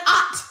have an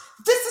ought,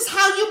 this is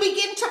how you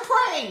begin to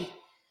pray.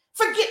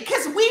 Forget,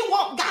 because we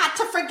want God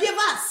to forgive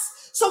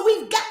us. So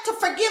we've got to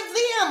forgive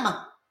them.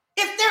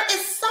 If there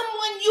is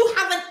someone you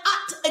have an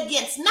ought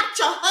against, not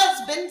your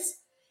husbands,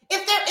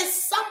 if there is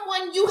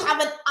someone you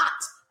have an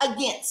ought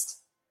against,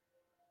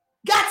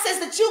 God says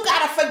that you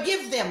got to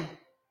forgive them.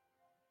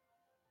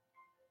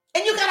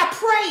 And you got to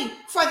pray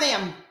for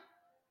them.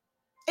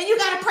 And you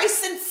got to pray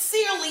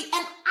sincerely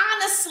and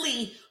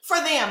honestly for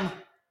them.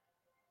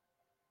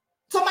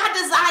 So my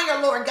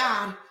desire, Lord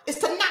God, is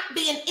to not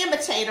be an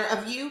imitator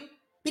of you,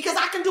 because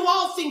I can do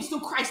all things through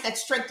Christ that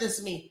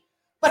strengthens me.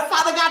 But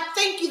Father God,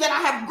 thank you that I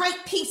have great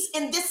peace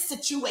in this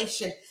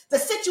situation, the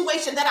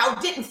situation that I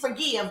didn't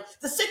forgive,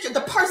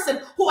 the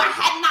person who I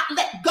had not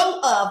let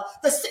go of,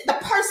 the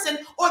person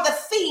or the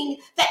thing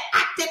that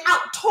acted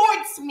out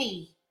towards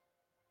me.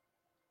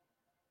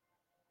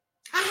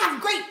 I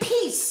have great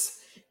peace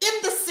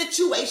in the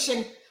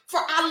situation, for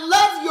I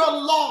love your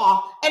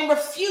law and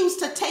refuse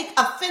to take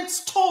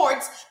offense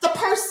towards the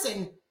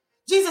person.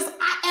 Jesus,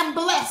 I am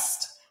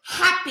blessed,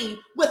 happy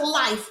with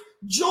life,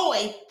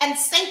 joy, and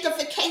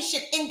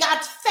sanctification in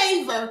God's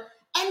favor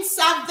and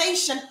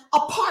salvation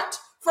apart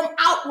from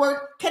outward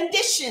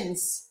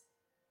conditions.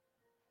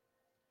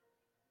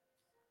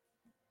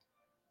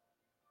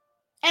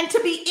 And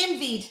to be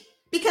envied,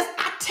 because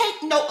I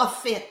take no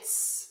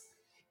offense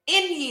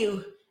in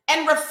you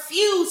and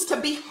refuse to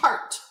be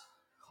hurt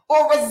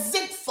or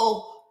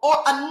resentful or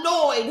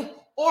annoyed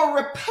or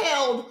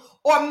repelled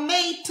or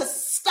made to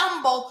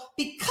stumble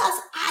because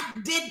I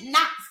did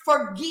not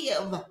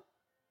forgive.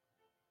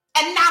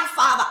 And now,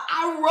 Father,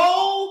 I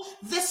roll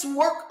this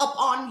work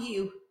upon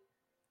you.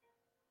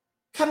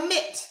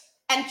 Commit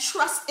and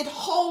trust it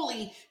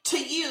wholly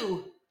to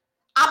you.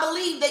 I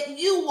believe that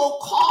you will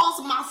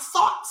cause my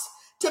thoughts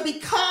to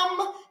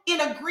become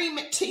in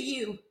agreement to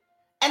you.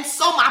 And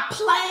so my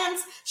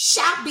plans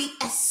shall be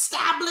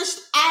established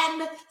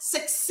and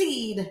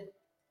succeed.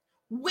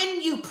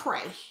 When you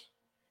pray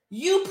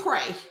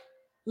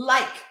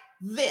like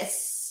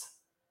this.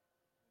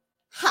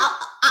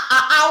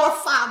 Our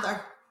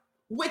Father,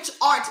 which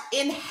art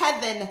in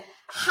heaven,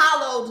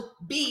 hallowed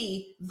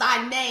be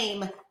thy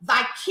name.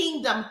 Thy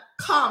kingdom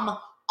come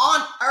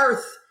on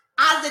earth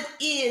as it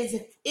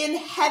is in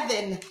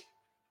heaven.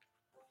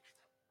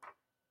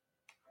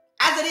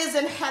 As it is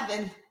in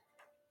heaven.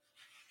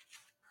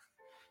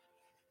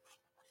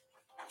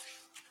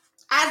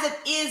 As it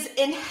is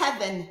in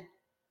heaven.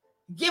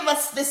 Give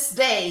us this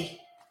day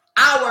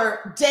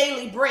our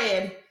daily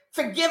bread.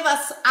 Forgive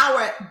us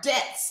our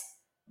debts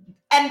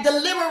and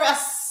deliver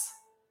us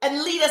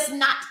and lead us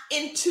not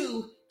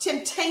into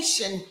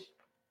temptation.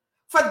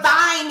 For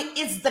thine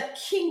is the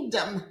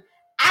kingdom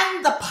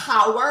and the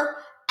power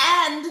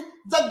and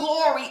the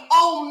glory.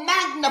 Oh,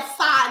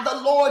 magnify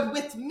the Lord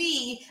with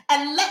me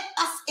and let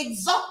us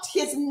exalt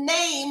his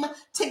name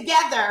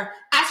together.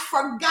 As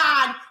for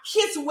God,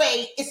 his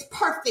way is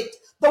perfect.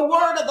 The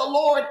word of the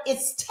Lord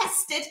is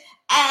tested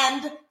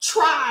and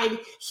tried.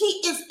 He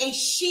is a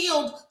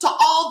shield to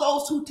all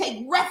those who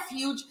take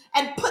refuge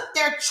and put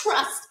their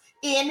trust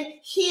in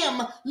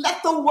him.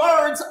 Let the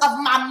words of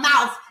my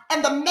mouth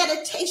and the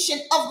meditation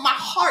of my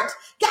heart,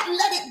 God,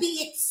 let it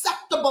be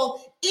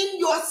acceptable in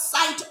your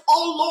sight,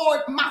 O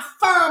Lord, my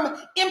firm,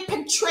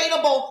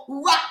 impenetrable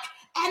rock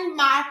and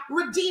my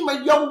redeemer.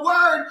 Your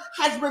word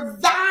has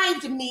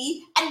revived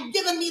me and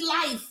given me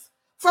life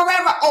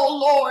forever, O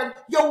Lord.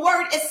 Your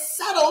word is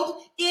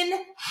settled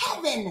in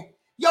heaven.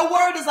 Your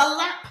word is a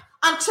lamp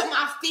unto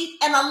my feet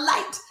and a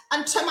light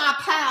unto my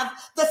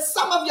path. The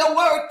sum of your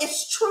word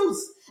is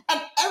truth,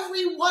 and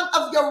every one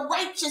of your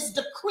righteous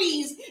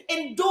decrees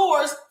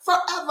endures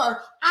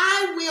forever.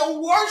 I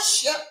will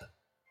worship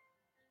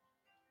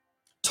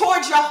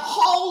towards your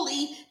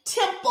holy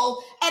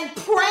temple and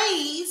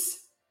praise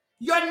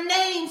your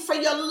name for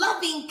your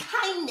loving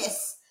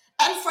kindness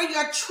and for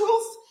your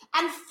truth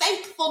and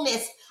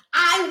faithfulness.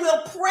 I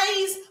will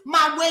praise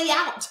my way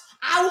out.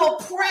 I will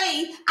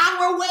pray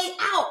our way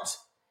out.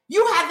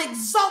 You have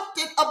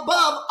exalted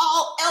above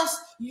all else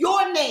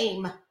your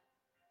name.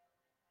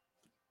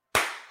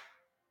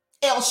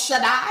 El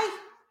Shaddai,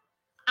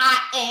 I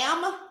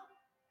am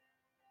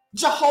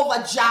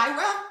Jehovah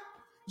Jireh,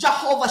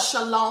 Jehovah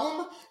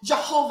Shalom,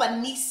 Jehovah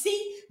Nisi,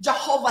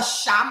 Jehovah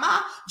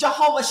Shammah,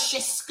 Jehovah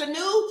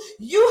Shiskanu.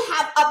 You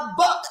have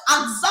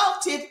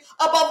exalted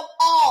above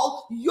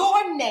all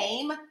your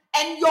name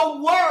and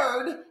your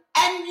word,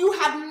 and you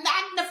have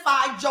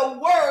magnified your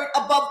word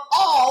above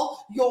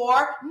all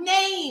your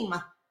name.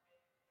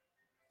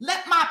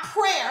 Let my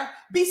prayer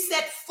be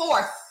set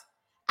forth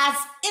as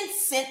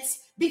incense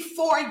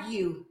before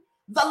you,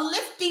 the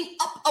lifting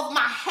up of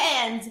my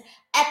hands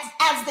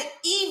as the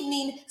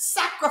evening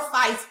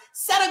sacrifice.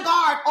 Set a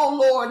guard, O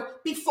Lord,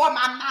 before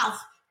my mouth.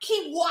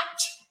 Keep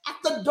watch at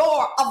the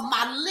door of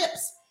my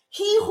lips.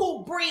 He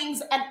who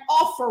brings an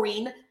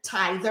offering,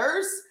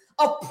 tithers,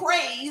 of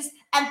praise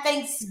and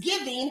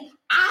thanksgiving,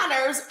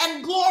 honors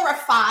and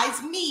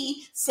glorifies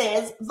me,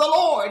 says the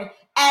Lord.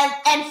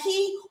 And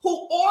he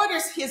who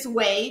orders his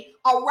way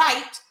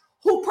aright,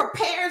 who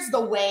prepares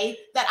the way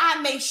that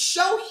I may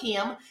show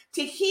him,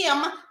 to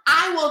him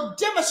I will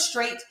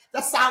demonstrate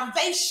the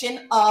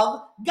salvation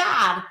of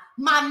God.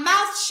 My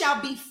mouth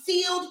shall be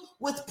filled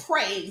with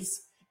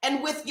praise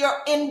and with your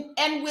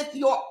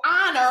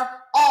honor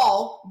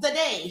all the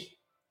day,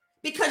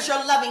 because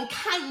your loving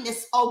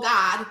kindness, O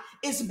God,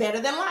 is better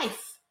than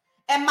life.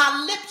 And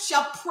my lips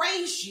shall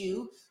praise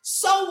you,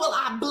 so will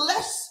I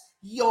bless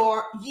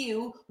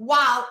you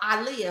while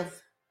I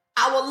live.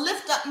 I will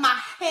lift up my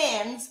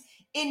hands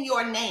in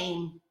your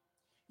name.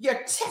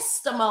 Your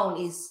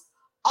testimonies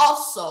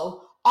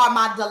also are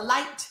my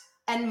delight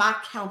and my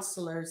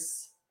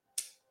counselors.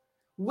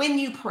 When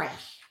you pray,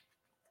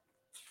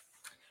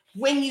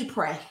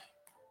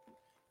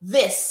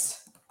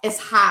 this is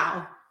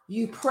how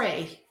you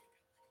pray.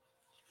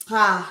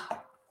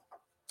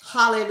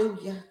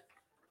 Hallelujah.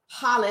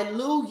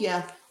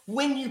 Hallelujah.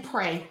 When you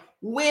pray,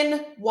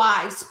 when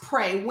wives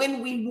pray,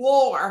 when we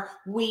war,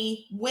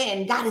 we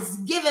win. God has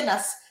given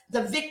us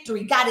the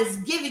victory. God has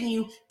given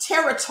you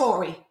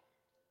territory.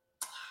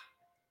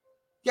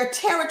 Your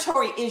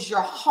territory is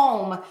your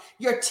home.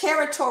 Your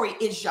territory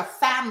is your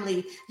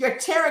family. Your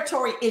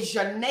territory is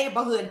your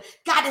neighborhood.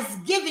 God is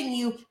giving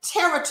you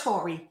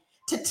territory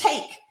to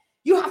take.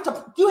 You have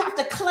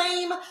to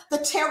claim the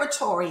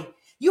territory.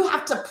 You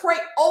have to pray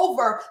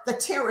over the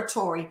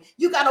territory.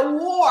 You got to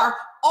war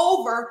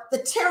over the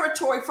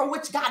territory for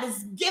which God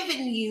has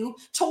given you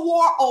to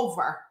war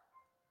over.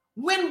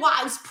 When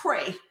wives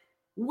pray,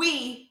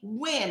 we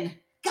win.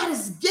 God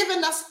has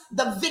given us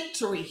the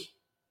victory.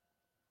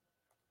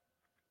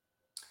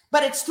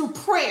 But it's through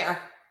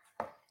prayer,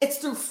 it's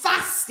through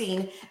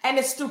fasting, and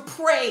it's through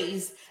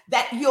praise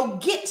that you'll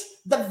get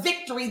the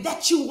victory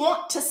that you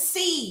want to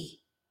see.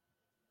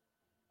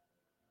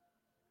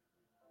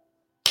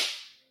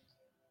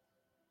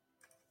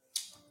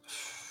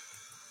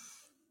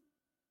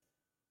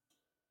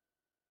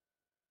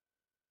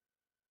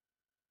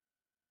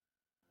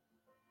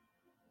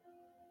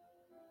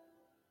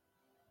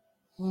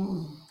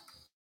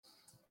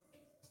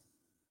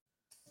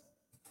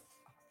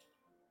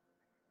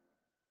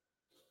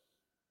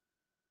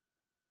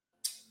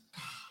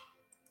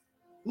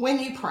 When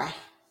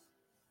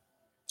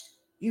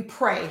you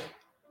pray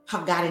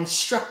how God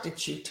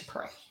instructed you to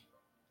pray.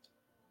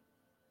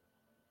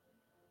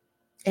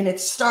 And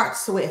it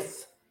starts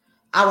with,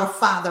 Our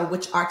Father,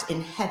 which art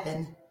in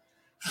heaven,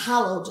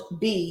 hallowed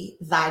be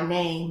thy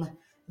name.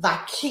 Thy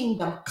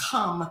kingdom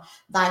come,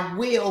 thy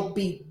will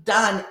be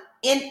done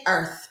in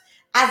earth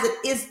as it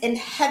is in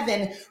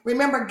heaven.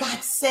 Remember, God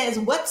says,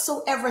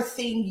 whatsoever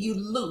thing you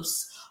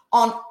loose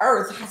on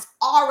earth has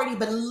already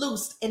been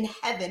loosed in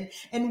heaven,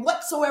 and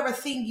whatsoever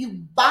thing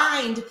you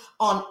bind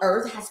on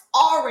earth has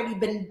already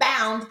been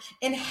bound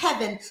in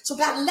heaven. So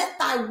God, let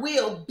thy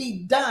will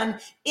be done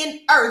in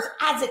earth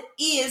as it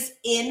is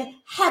in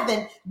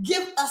heaven.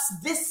 Give us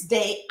this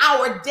day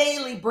our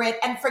daily bread,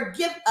 and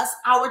forgive us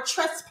our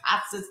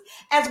trespasses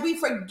as we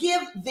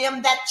forgive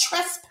them that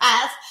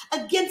trespass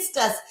against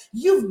us.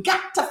 You've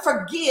got to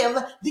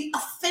forgive the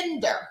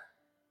offender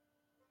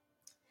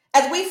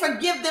as we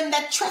forgive them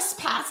that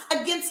trespass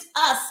against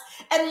us,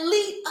 and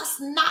lead us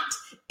not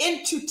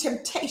into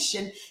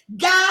temptation.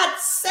 God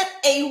set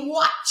a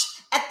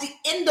watch at the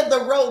end of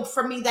the road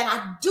for me, that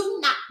I do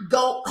not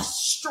go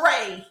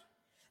astray,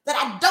 that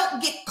I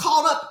don't get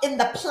caught up in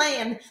the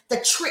plan, the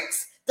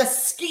tricks, the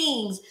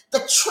schemes,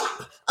 the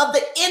trap of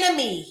the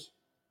enemy.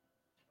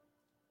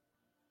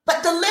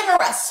 But deliver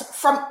us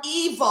from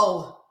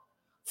evil.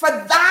 For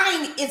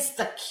thine is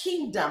the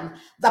kingdom,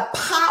 the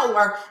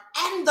power,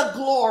 and the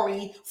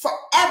glory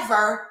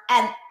forever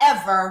and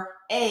ever.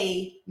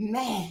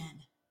 Amen.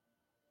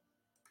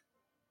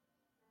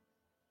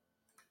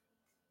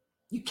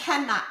 You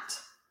cannot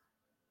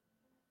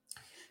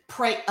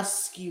pray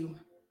askew,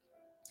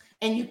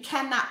 and you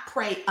cannot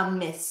pray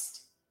amiss.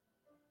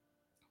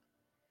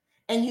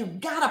 And you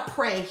gotta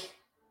pray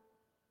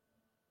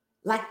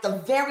like the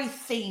very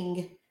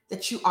thing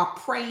that you are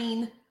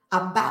praying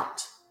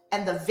about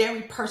and the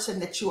very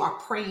person that you are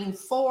praying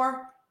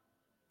for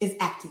is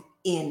at the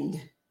end.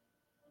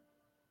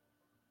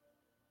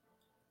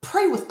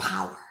 Pray with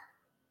power,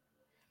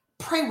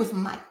 pray with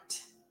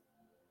might,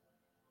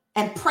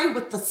 and pray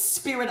with the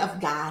Spirit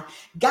of God.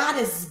 God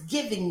is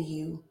giving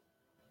you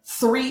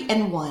 3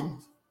 in 1.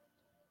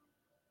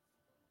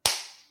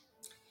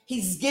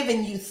 He's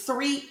giving you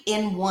 3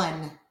 in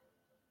 1.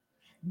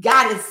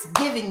 God is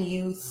giving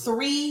you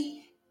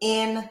 3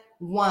 in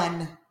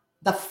 1.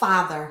 The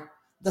Father,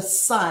 the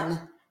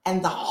Son,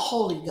 and the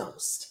Holy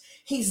Ghost.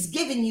 He's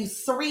giving you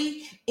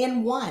 3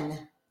 in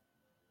 1.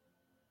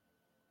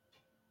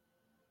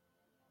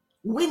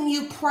 When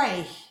you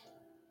pray,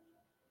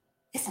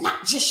 it's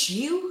not just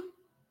you.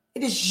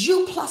 It is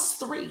you plus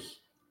 3.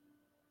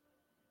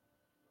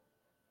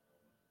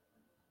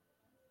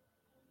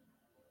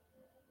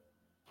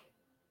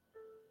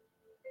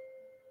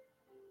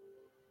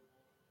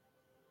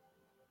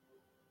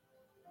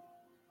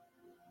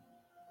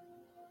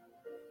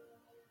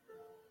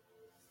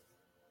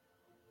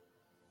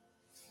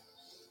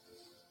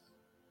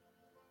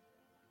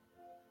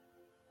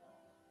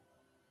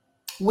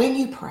 when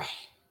you pray,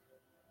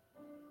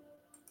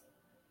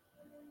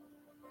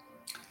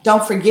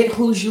 don't forget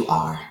whose you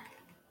are.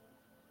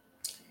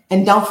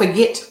 And don't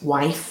forget,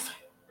 wife,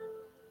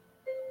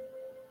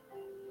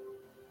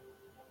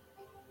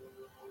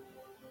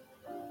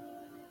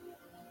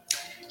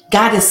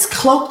 God has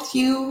cloaked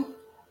you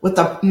with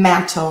a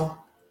mantle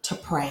to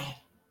pray.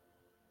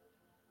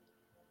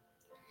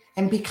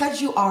 And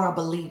because you are a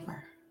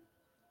believer,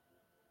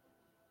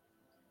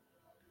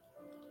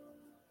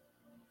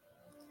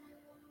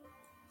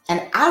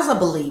 and as a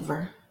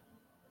believer,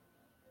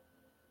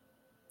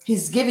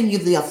 He's given you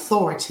the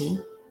authority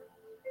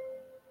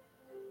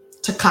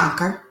to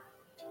conquer,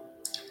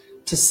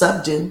 to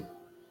subdue,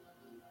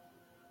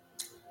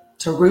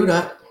 to root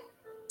up,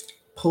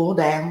 pull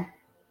down,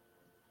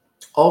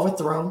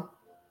 overthrow,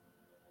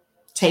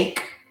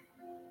 take.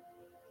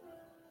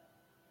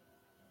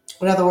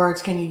 What other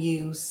words can you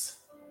use?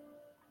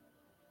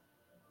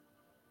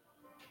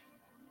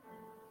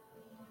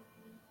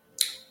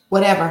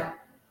 Whatever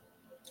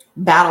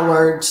battle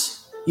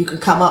words you can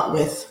come up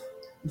with.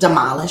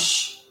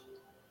 Demolish,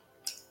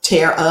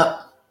 tear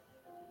up,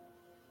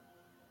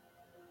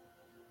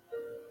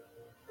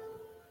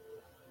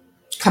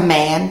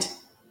 command,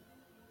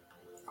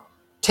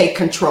 take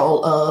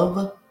control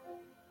of,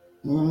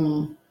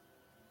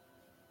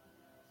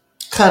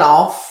 cut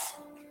off,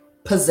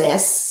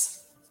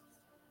 possess.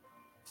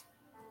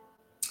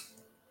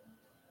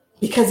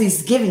 Because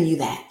He's given you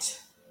that.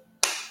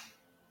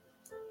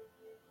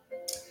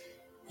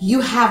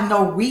 You have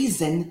no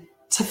reason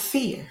to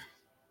fear.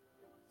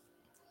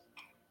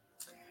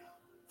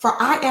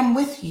 For I am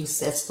with you,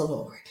 says the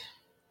Lord.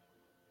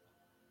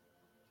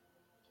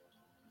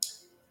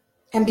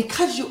 And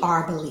because you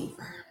are a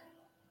believer,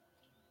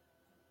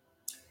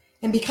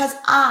 and because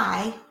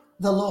I,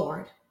 the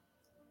Lord,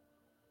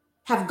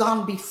 have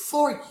gone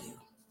before you,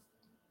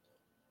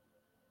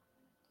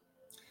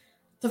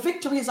 the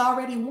victory is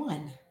already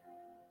won.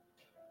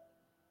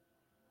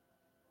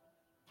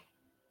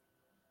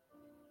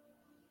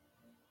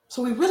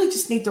 So we really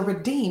just need the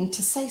redeemed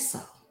to say so.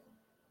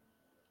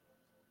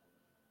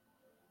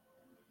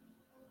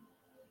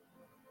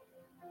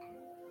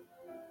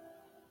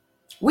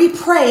 We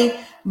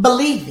pray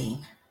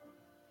believing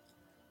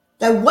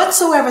that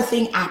whatsoever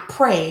thing I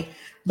pray,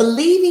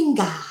 believing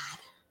God,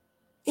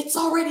 it's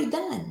already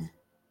done.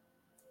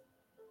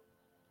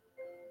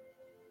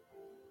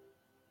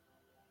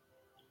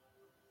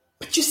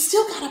 But you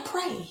still got to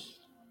pray.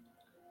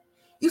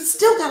 You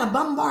still got to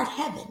bombard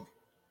heaven.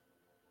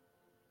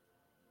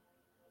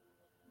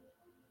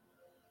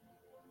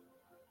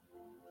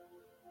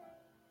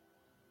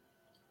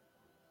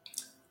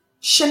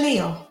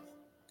 Chanel,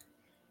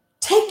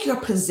 take your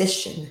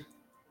position.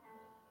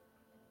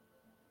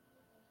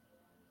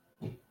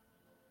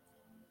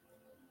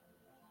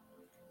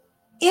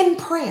 In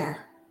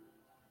prayer.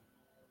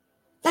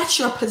 That's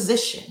your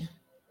position.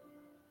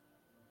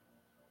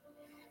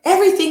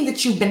 Everything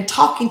that you've been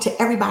talking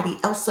to everybody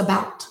else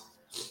about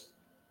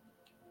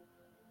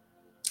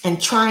and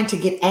trying to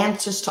get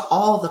answers to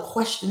all the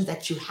questions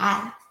that you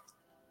have,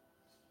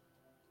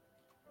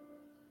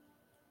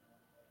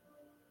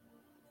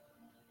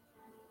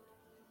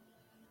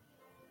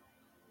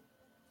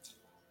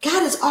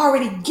 God has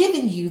already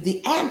given you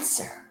the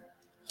answer,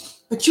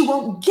 but you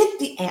won't get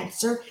the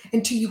answer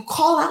until you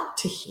call out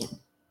to Him.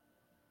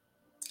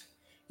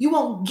 You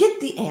won't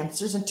get the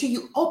answers until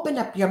you open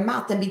up your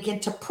mouth and begin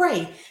to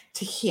pray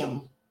to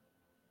Him.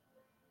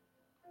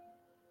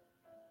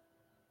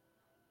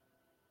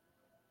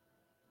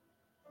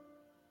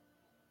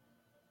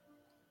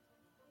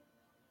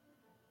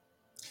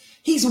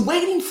 He's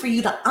waiting for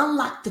you to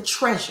unlock the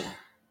treasure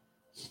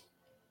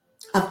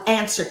of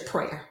answered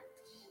prayer.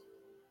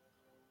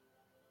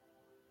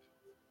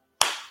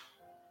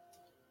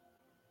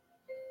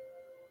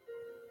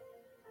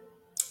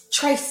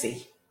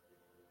 Tracy,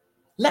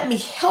 let me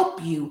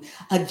help you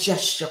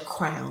adjust your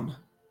crown,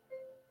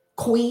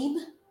 Queen.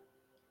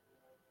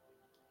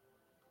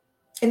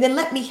 And then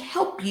let me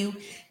help you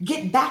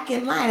get back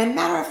in line. And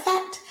matter of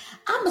fact,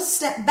 I'm going to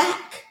step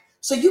back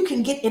so you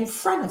can get in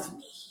front of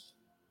me.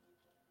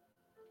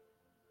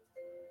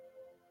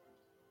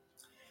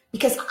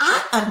 Because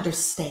I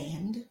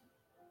understand,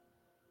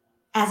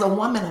 as a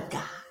woman of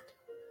God,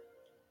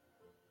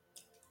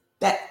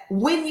 that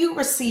when you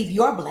receive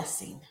your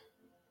blessing,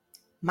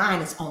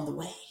 mine is on the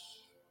way.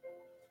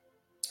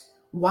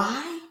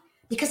 Why?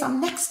 Because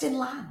I'm next in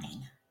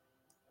line.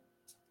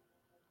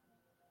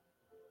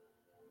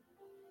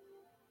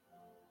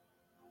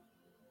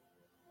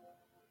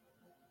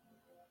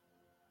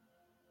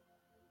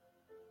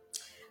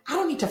 I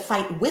don't need to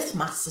fight with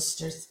my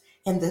sisters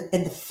in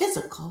the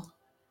physical.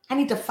 I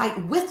need to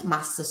fight with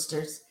my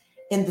sisters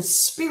in the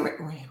spirit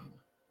realm.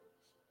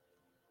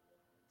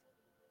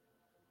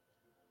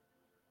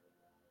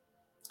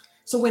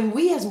 So when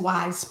we as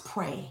wives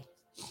pray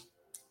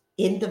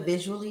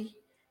individually,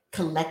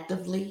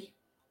 collectively,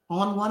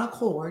 on one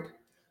accord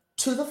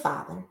to the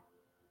Father,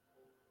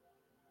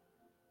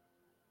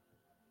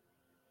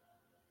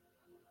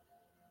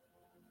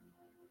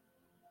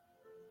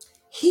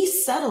 He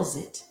settles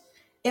it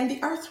in the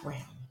earth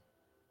realm.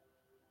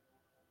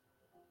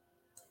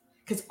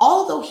 Because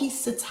although he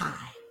sits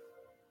high,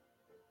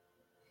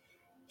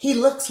 he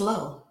looks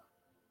low.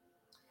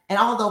 And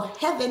although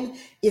heaven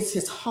is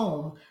his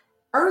home,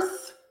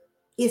 earth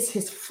is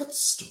his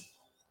footstool.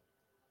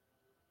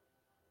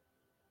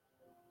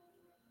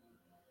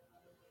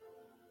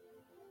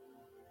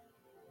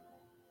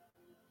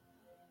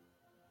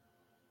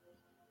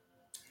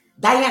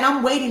 Diane,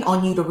 I'm waiting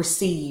on you to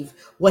receive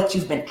what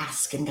you've been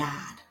asking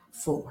God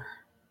for.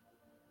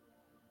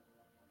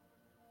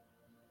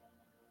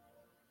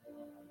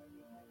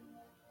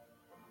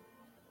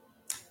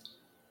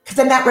 Because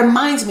then that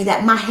reminds me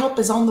that my help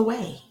is on the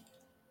way.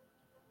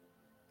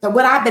 That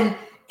what I've been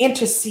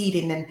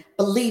interceding and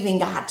believing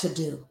God to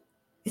do,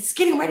 it's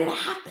getting ready to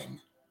happen.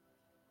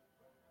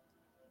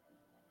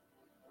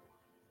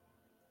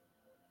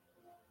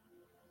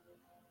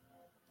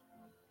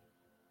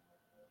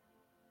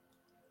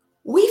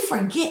 We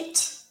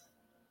forget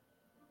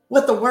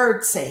what the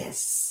word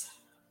says.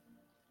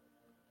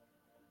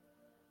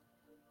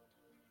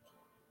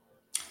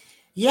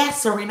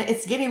 Yes, Serena,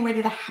 it's getting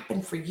ready to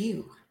happen for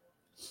you.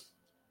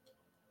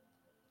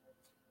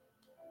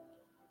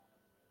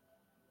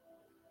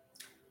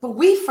 But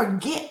we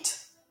forget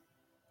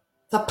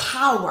the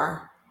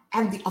power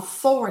and the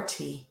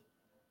authority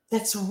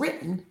that's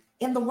written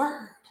in the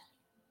word.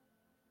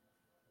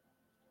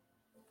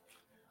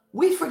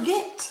 We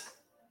forget.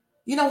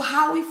 You know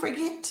how we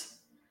forget?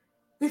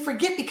 We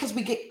forget because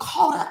we get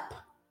caught up.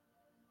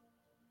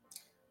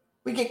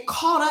 We get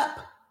caught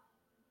up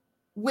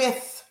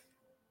with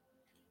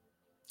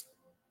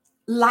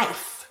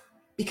life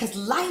because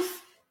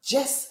life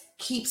just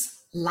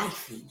keeps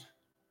lifing.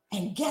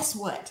 And guess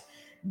what?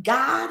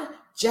 God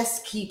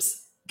just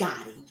keeps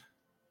guiding.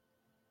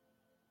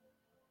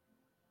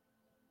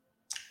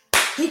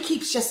 He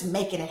keeps just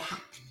making it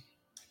happen.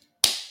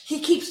 He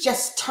keeps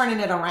just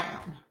turning it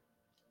around.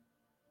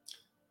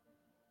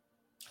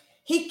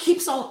 He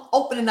keeps on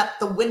opening up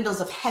the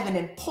windows of heaven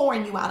and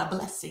pouring you out a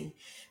blessing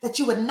that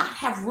you would not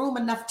have room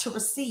enough to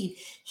receive.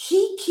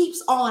 He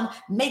keeps on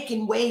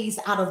making ways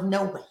out of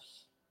no way.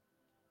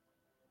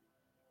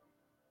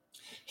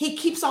 He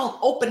keeps on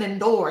opening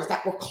doors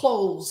that were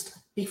closed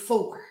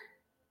before.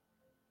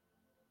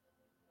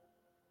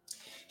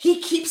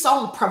 He keeps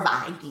on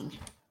providing.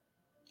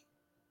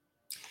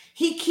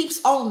 He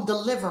keeps on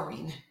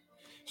delivering.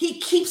 He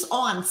keeps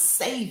on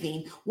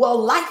saving. Well,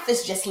 life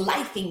is just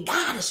lifing.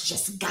 God is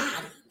just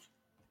guiding.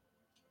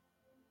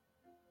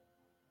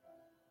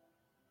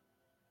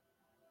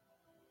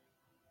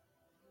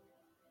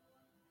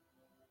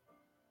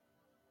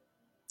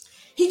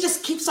 He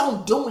just keeps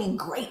on doing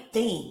great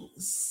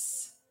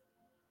things.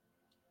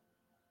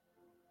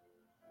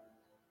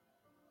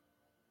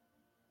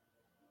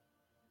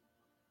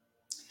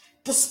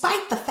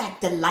 Despite the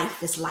fact that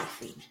life is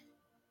lifing.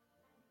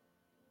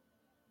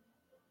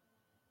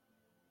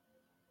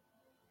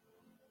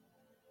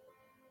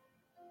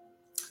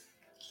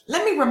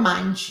 Let me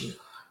remind you,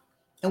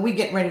 and we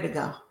get ready to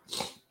go,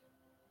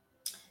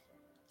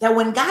 that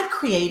when God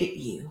created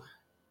you,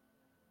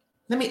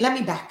 let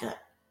me back up.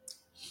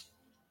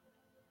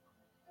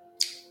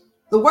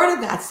 The word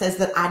of God says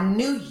that I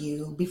knew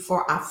you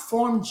before I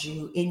formed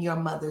you in your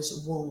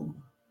mother's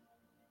womb.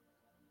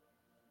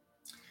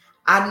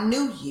 I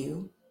knew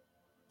you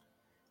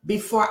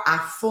before I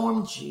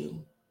formed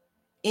you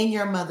in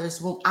your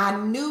mother's womb. I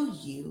knew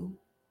you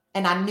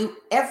and I knew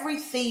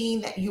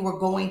everything that you were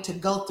going to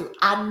go through.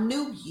 I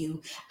knew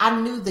you. I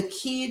knew the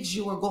kids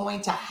you were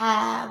going to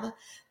have,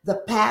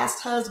 the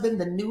past husband,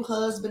 the new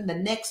husband, the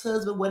next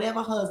husband,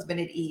 whatever husband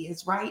it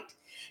is, right?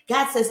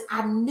 God says,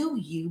 I knew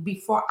you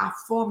before I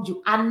formed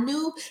you. I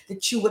knew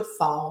that you would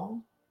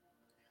fall,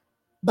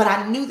 but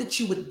I knew that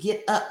you would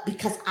get up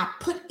because I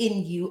put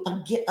in you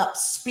a get up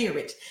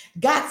spirit.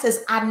 God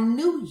says, I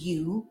knew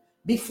you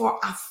before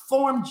I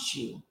formed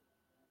you.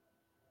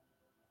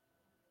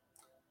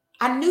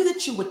 I knew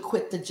that you would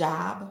quit the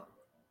job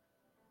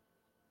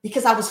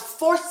because I was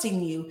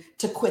forcing you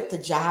to quit the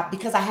job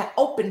because I had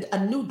opened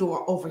a new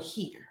door over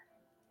here.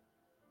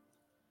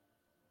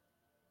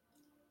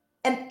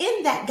 And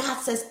in that, God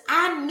says,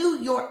 I knew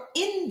your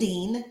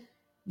ending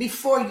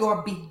before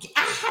your beginning.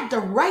 I had to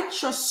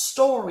write your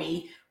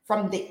story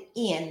from the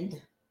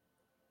end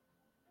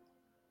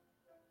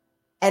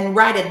and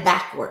write it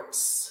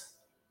backwards.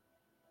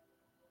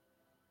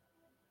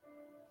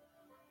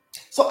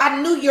 So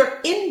I knew your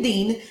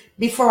ending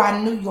before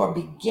I knew your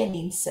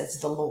beginning, says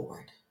the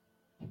Lord.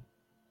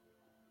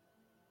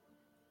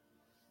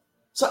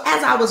 So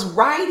as I was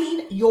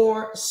writing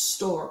your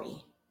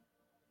story,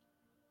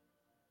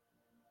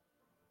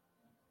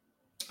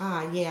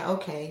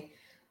 okay.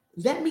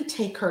 Let me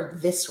take her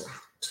this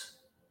route.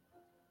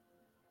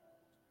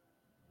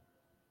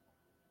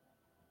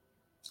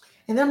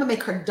 And then I'm going to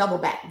make her double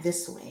back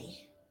this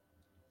way.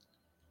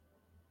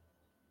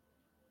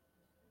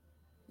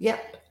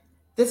 Yep.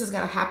 This is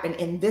going to happen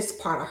in this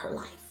part of her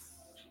life.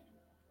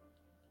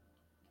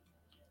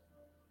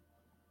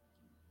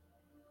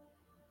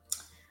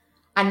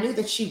 I knew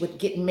that she would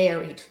get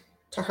married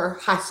to her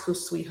high school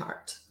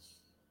sweetheart.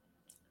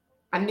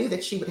 I knew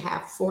that she would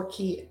have 4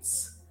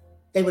 kids.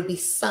 They would be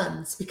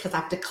sons because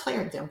I've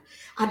declared them.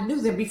 I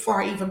knew them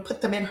before I even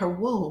put them in her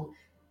womb.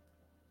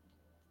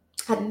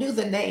 I knew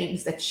the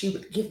names that she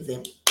would give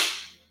them.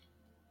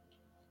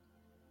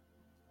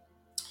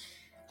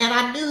 And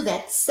I knew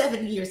that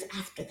 7 years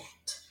after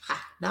that,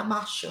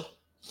 namasho,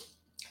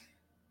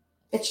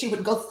 that she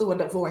would go through a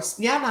divorce.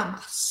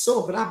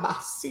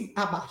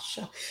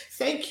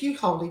 Thank you,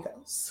 Holy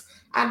Ghost.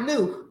 I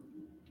knew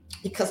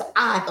because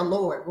I, the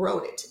Lord,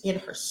 wrote it in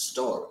her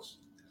story.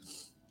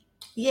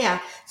 Yeah,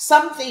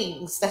 some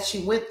things that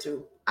she went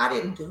through, I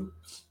didn't do.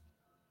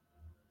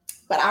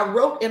 But I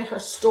wrote in her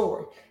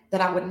story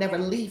that I would never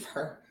leave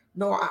her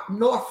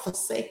nor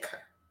forsake her.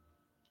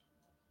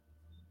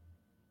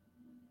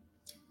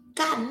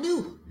 God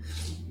knew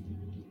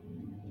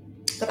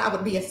that I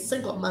would be a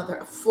single mother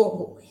of 4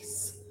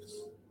 boys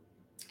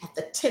at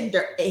the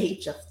tender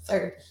age of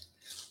 30.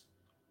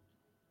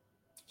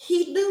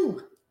 He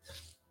knew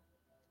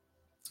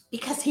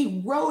because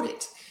he wrote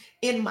it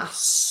in my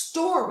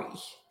story.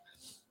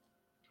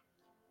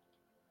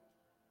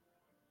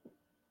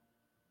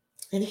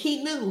 And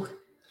he knew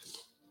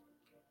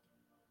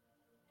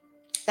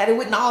that it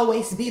wouldn't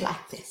always be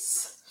like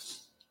this.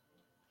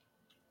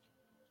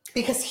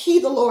 Because he,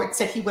 the Lord,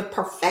 said he would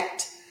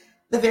perfect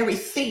the very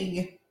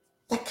thing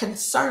that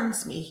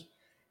concerns me.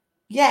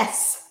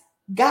 Yes,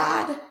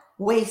 God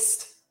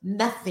wastes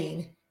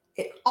nothing.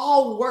 It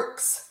all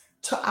works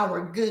to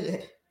our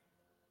good.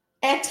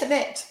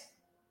 Antoinette,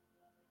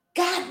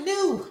 God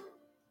knew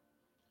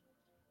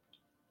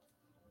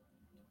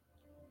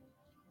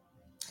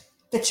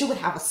that you would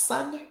have a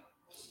son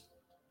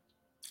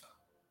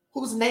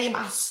whose name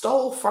I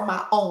stole from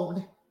my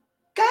own.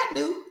 God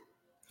knew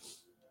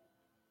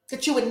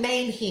that you would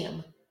name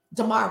him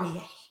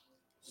Demarie.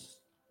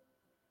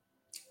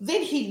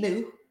 Then he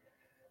knew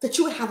that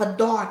you would have a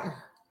daughter,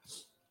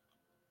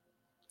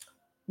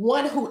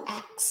 one who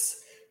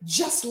acts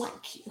just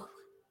like you,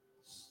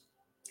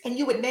 and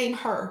you would name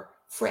her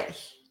Freddie.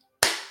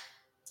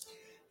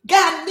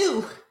 God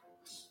knew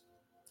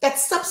that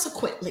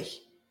subsequently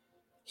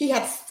he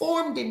had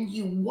formed in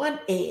you one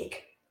egg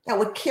that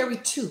would carry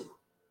 2,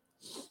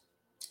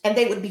 and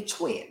they would be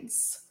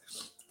twins,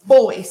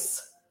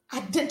 boys,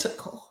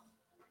 identical.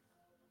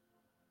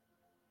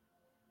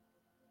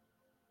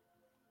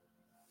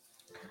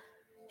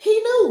 He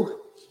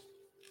knew.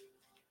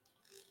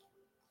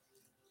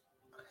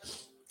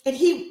 And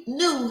he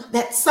knew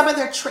that some of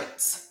their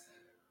traits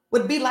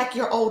would be like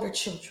your older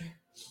children,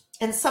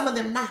 and some of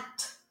them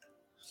not.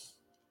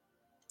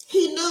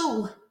 He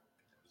knew.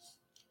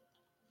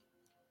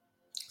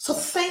 So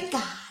thank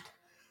God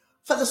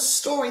for the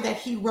story that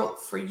he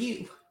wrote for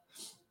you.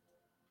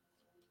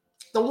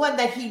 The one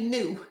that he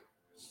knew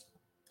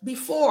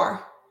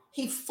before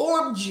he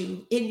formed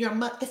you in your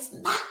mother. It's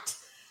not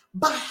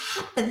by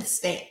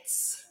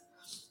happenstance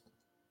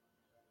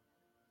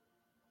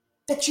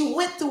that you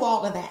went through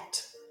all of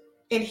that.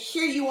 And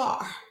here you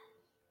are.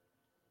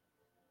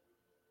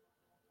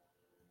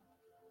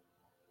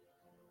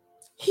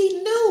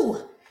 He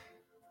knew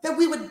that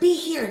we would be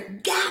here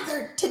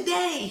gathered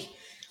today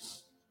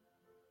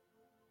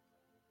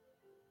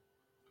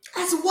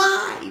as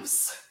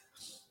wives,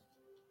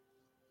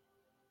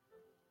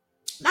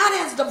 not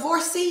as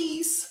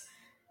divorcees,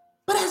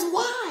 but as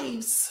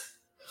wives.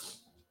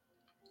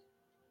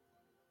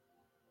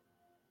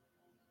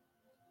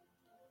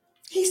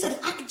 He said,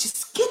 if I could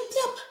just get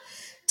them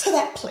to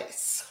that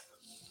place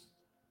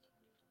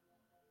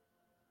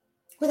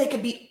where they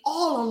could be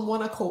all on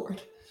one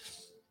accord.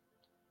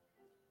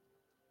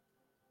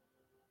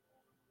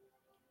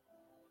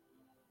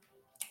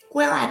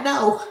 Where I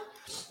know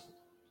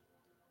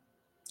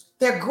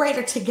they're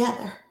greater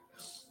together.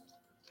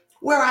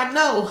 Where I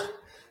know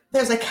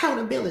there's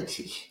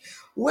accountability.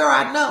 Where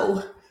I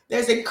know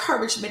there's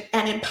encouragement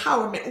and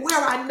empowerment.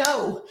 Where I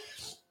know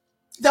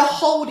they'll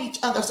hold each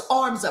other's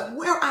arms up.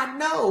 Where I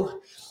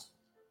know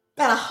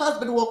that a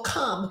husband will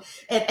come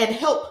and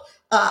help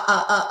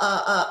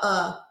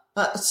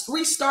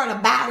restart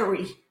a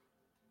battery.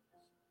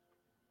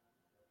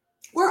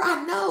 Where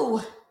I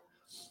know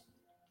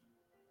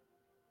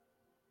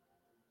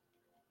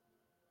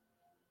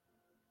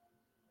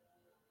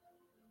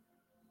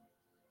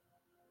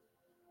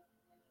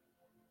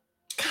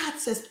God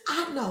says,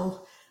 I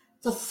know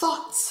the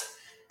thoughts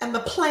and the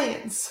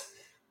plans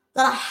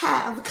that I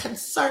have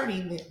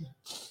concerning them.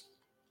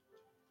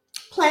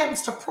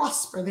 Plans to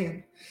prosper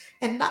them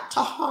and not to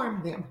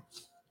harm them.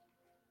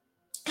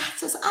 God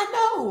says, I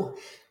know,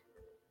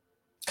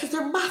 because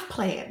they're my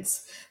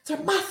plans. They're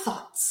my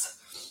thoughts.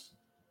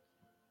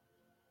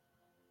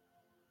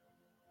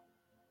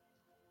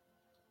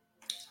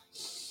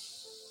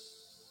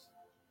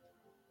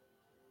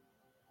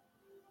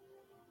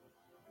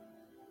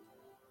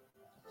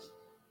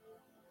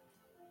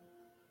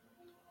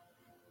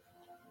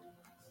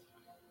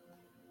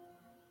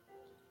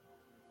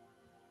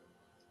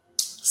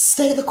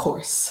 Stay the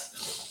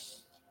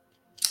course.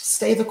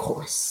 Stay the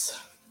course.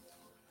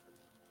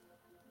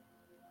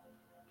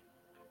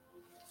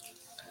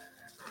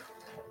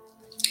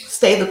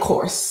 Stay the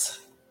course.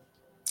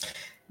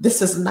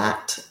 This is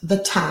not the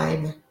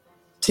time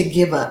to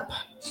give up.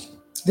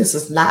 This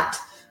is not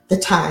the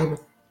time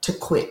to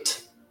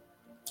quit.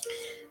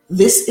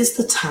 This is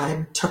the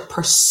time to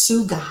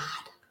pursue God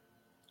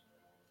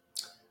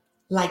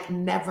like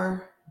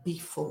never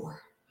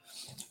before.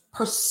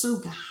 Pursue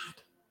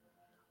God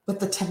with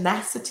the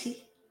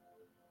tenacity,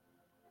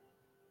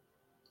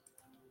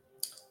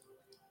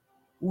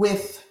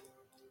 with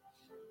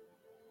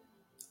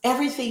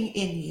everything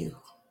in you.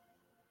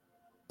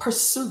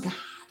 Pursue God.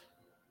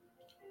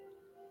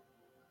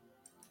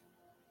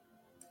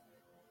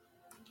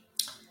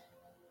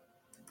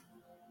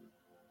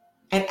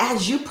 And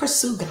as you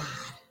pursue God,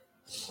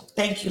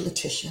 thank you,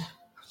 Letitia,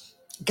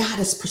 God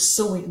is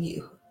pursuing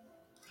you.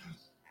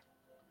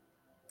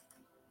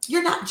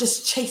 You're not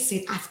just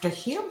chasing after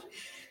him.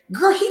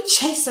 Girl, he's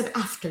chasing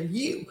after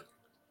you.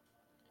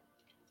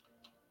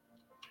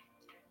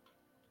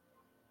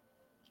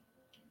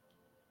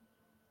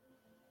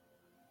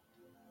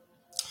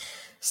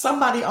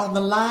 Somebody on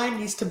the line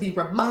needs to be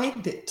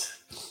reminded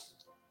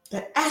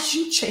that as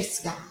you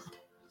chase God,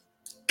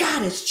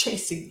 God is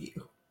chasing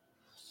you.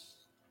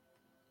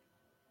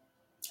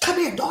 Come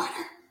here,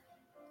 daughter.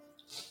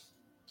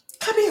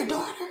 Come here,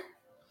 daughter.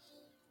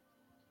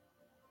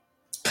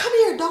 Come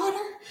here,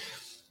 daughter.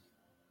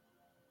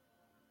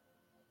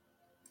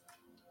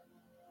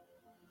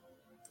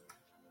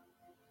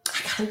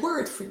 I got a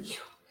word for you.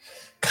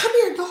 Come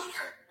here, daughter.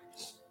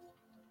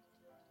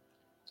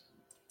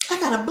 I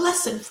got a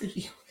blessing for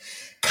you.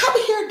 Come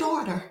here,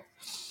 daughter.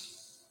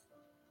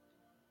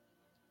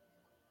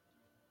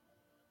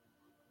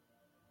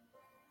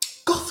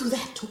 Go through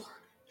that door.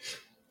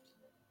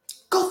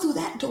 Go through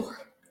that door.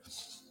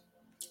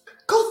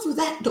 Go through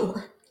that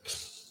door.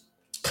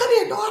 Come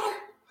here, daughter.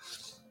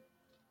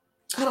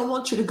 I don't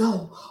want you to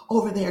go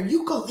over there.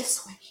 You go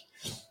this way.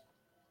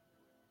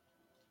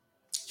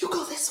 You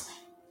go this way.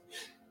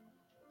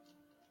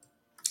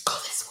 Go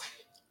this way.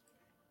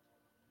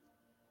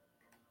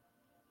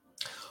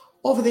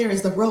 Over there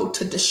is the road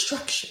to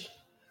destruction.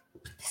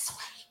 This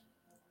way.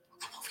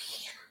 I'm over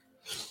here.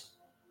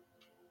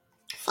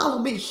 Follow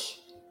me.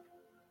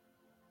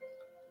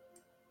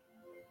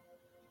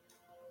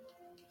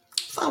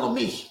 Follow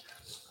me.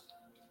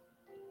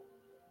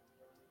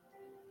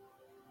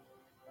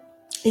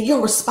 And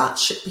your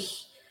response should be,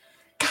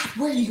 God,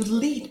 where you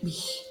lead me,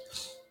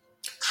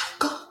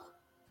 I'll go.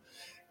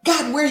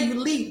 God, where you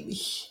lead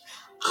me,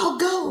 I'll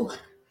go.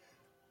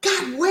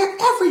 God,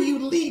 wherever you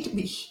lead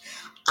me,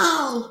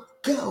 I'll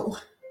go.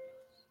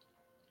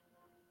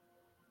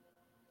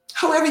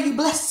 However you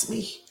bless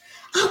me,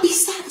 I'll be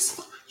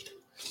satisfied.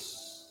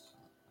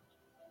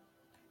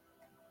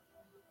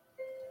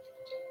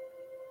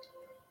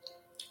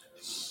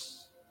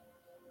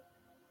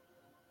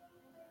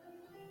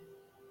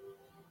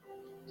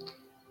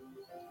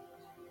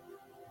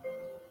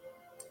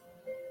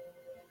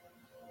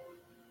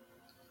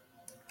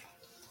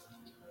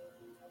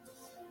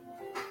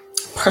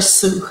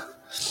 Pursue.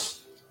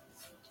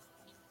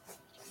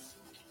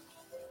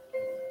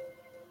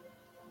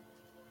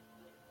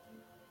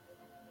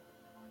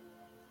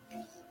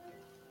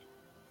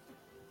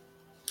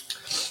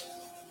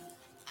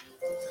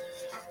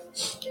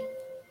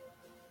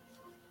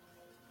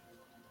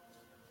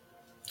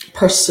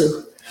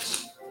 Pursue.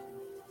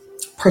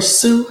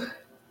 Pursue,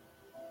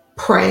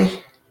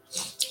 pray,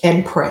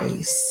 and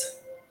praise.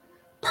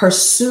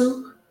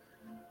 Pursue,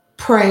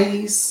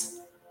 praise,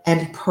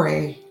 and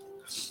pray.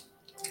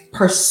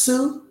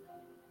 Pursue,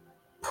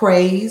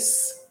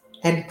 praise,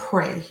 and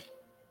pray.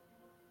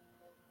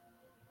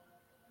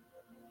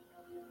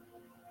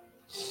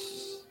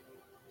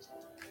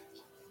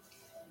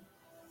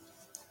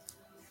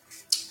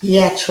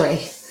 Yeah,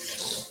 Trey.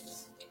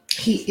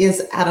 He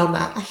is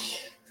Adonai.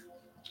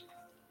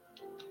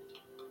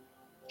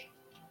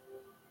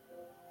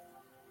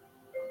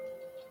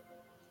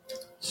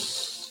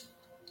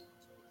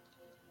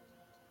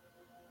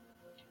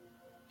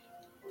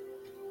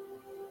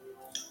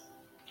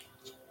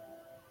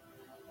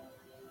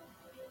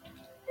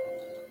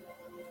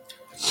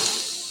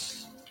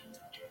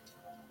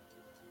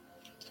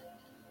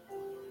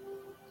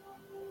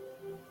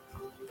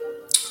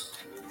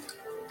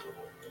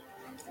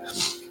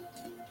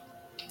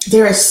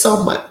 There is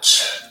so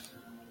much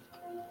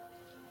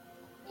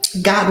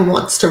God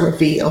wants to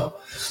reveal,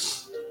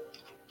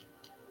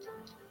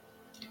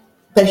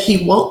 but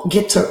he won't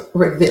get to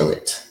reveal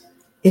it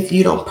if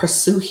you don't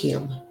pursue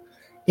him,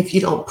 if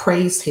you don't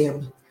praise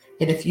him,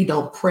 and if you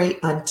don't pray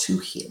unto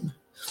him.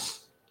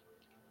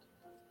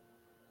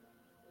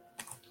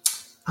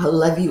 I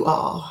love you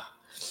all.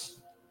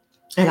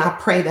 And I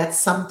pray that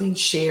something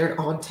shared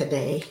on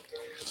today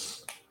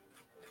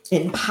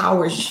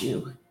empowers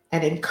you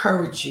and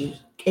encourages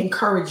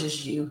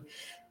you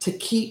to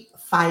keep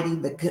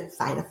fighting the good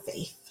fight of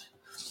faith.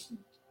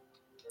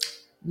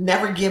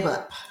 Never give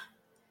up,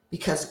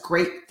 because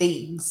great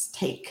things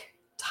take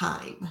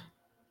time.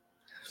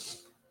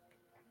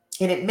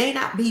 And it may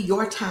not be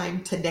your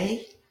time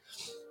today,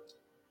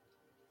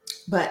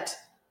 but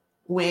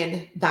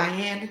when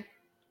Diane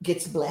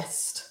gets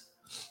blessed.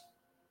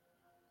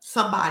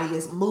 Somebody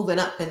is moving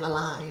up in the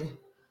line.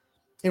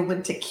 And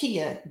when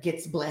Takia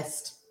gets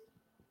blessed,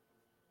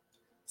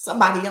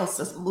 somebody else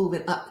is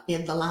moving up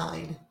in the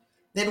line.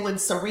 Then when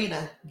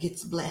Serena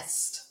gets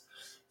blessed,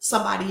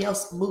 somebody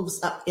else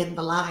moves up in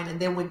the line. And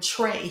then when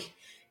Trey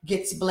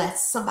gets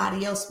blessed,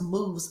 somebody else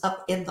moves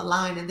up in the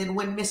line. And then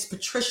when Miss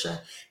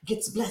Patricia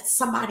gets blessed,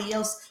 somebody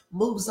else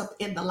moves up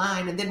in the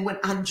line. And then when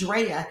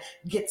Andrea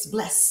gets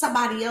blessed,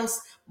 somebody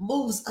else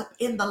moves up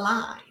in the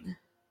line.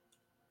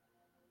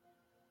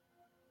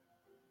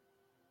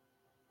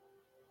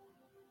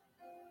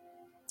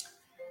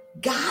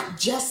 God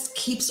just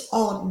keeps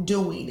on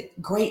doing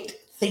great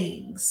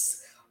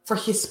things for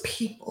his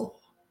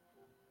people.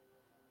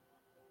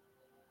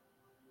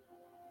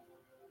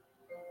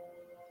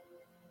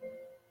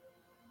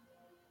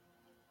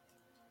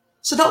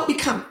 So don't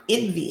become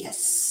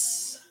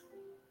envious.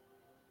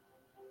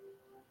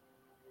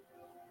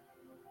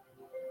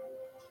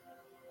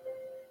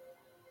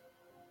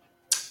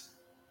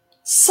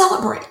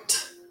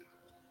 Celebrate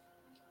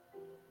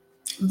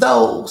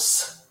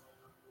those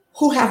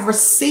who have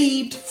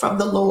received from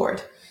the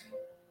Lord.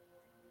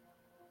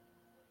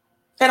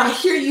 And I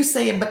hear you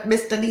saying, but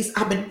Miss Denise,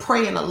 I've been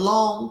praying a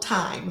long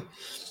time.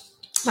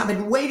 I've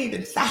been waiting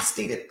and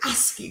fasting and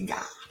asking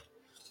God.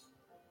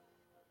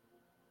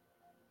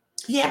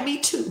 Yeah, me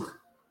too.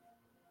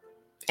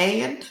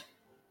 And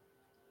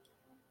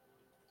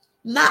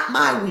not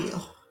my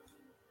will,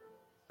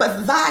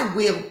 but thy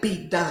will be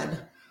done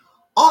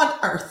on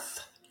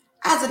earth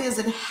as it is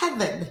in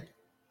heaven.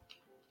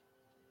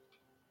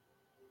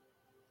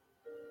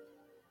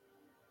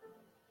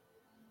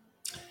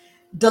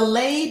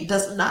 Delayed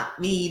does not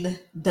mean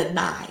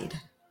denied.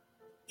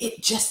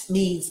 It just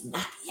means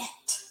not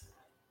yet.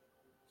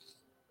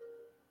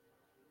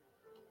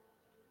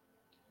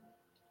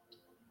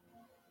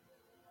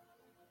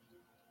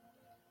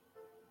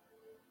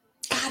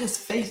 God is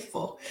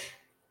faithful.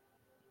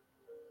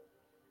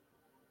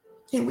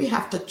 And we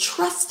have to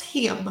trust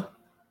him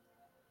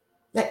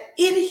that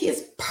in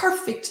his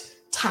perfect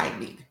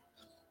timing,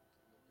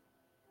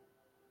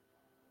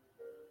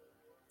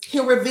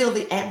 he'll reveal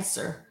the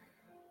answer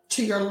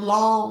to your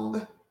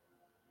long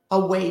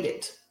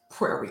awaited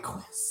prayer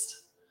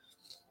request.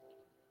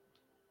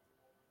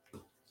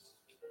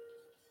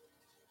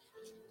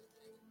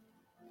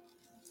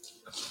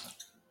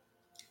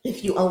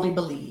 If you only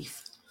believe,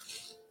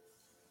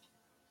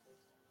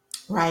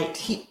 right?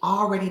 He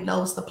already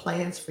knows the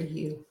plans for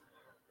you.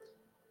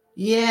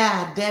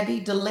 Yeah,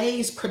 Debbie,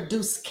 delays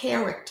produce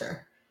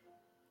character.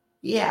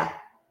 Yeah.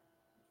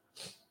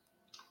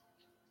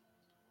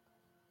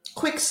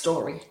 Quick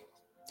story,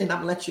 and I'm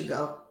gonna let you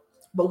go.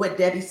 But what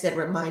Debbie said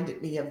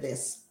reminded me of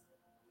this.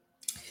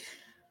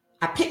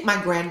 I picked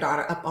my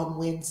granddaughter up on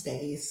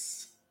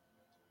Wednesdays.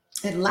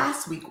 And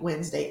last week,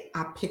 Wednesday,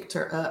 I picked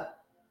her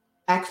up.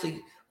 Actually,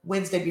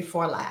 Wednesday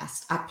before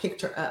last, I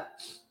picked her up.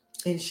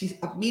 And she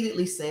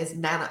immediately says,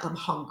 Nana, I'm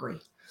hungry.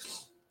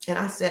 And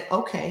I said,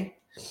 okay,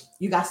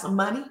 you got some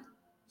money?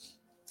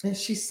 And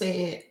she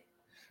said,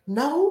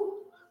 no.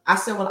 I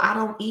said, well, I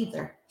don't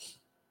either.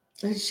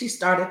 And she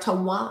started to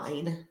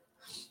whine.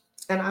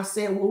 And I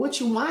said, well, what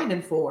you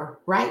whining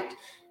for, right?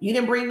 You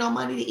didn't bring no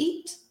money to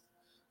eat.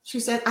 She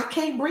said, I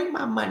can't bring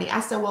my money. I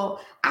said, well,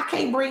 I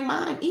can't bring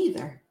mine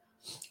either.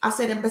 I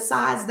said, and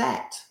besides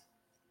that,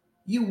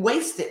 you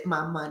wasted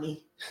my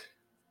money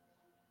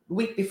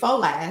week before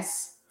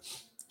last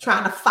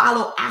trying to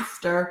follow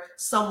after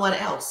someone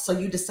else. So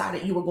you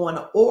decided you were going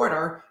to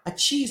order a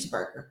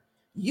cheeseburger.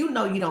 You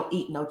know you don't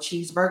eat no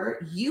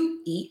cheeseburger.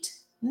 You eat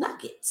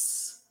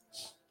nuggets.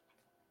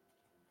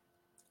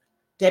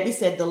 Debbie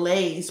said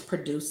delays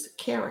produce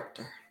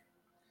character.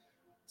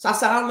 So I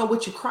said, I don't know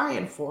what you're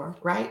crying for,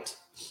 right?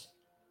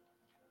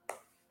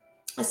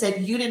 I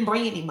said, you didn't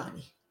bring any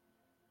money.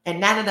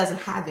 And Nana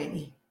doesn't have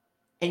any.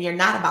 And you're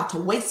not about to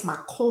waste my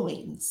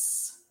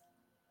coins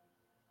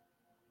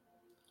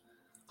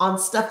on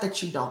stuff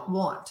that you don't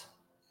want.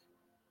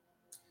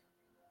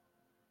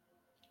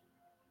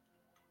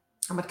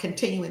 I'm going to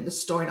continue in the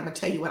story, and I'm going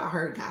to tell you what I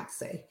heard God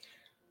say.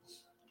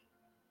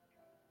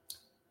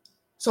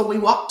 So we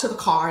walked to the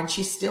car, and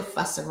she's still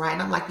fussing, right?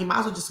 And I'm like, you might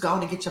as well just go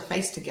on and get your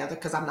face together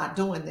because I'm not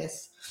doing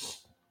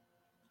this.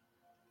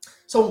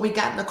 So when we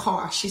got in the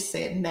car, she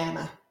said,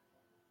 Nana,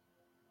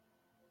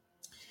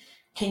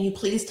 can you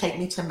please take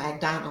me to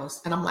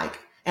McDonald's? And I'm like,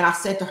 and I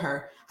said to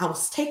her, I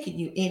was taking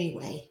you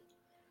anyway,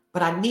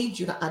 but I need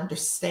you to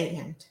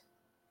understand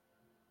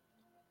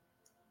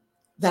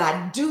that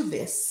I do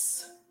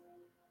this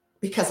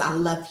because I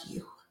love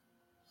you.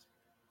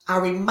 I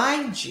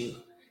remind you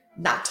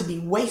not to be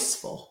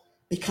wasteful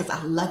because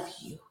I love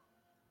you.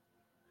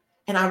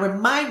 And I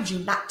remind you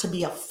not to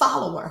be a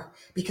follower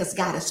because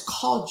God has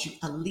called you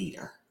a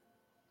leader.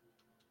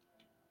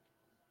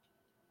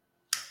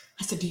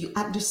 I said, do you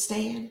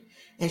understand?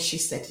 And she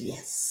said,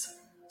 yes.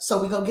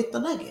 So we go get the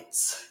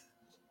nuggets.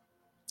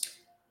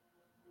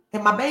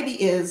 And my baby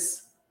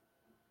is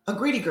a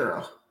greedy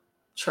girl,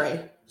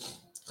 Trey.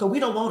 So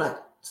we don't want a,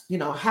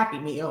 Happy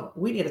Meal.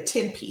 We need a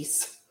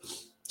 10-piece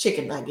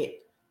chicken nugget.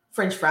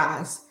 French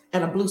fries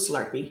and a blue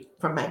Slurpee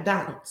from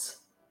McDonald's.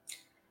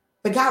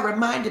 But God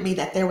reminded me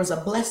that there was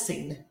a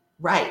blessing,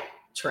 right,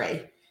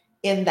 Trey,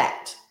 in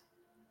that.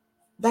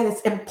 That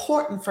it's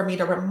important for me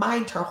to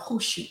remind her who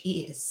she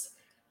is.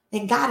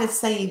 And God is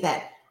saying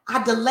that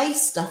I delay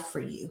stuff for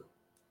you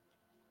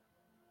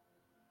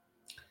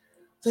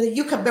so that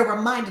you can be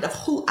reminded of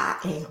who I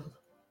am.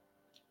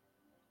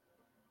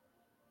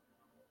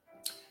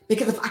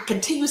 Because if I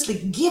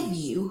continuously give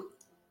you,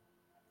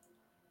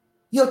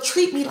 you'll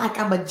treat me like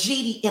I'm a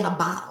genie in a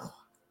bottle.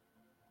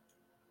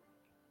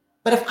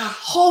 But if I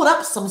hold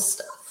up some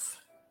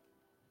stuff,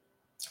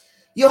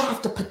 you'll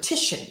have to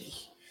petition me.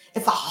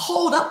 If I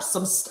hold up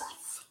some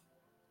stuff,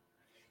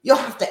 you'll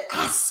have to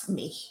ask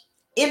me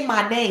in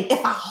my name.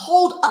 If I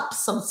hold up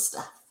some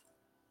stuff,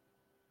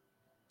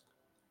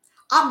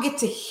 I'll get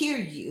to hear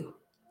you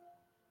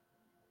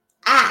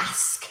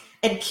ask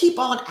and keep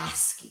on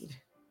asking.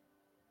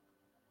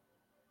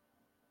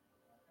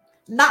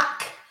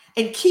 Knock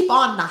and keep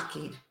on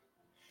knocking.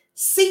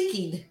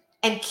 Seeking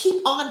and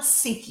keep on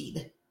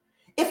seeking.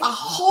 If I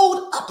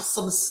hold up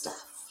some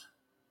stuff,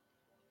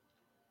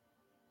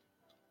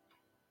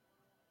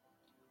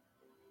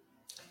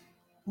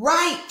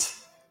 right,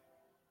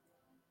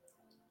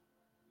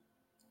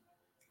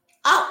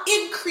 I'll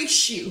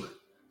increase you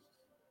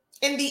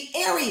in the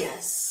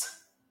areas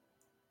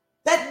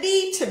that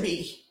need to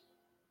be.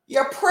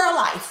 Your prayer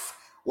life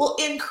will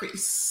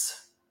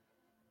increase.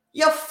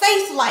 Your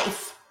faith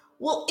life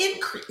will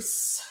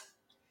increase.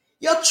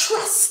 Your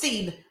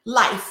trusting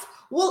life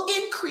will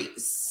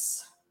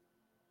increase.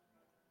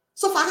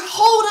 So if I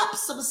hold up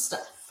some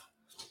stuff,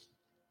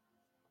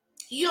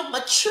 you'll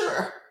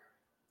mature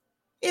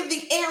in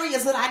the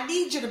areas that I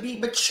need you to be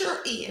mature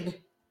in.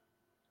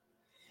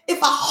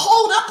 If I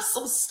hold up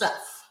some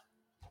stuff,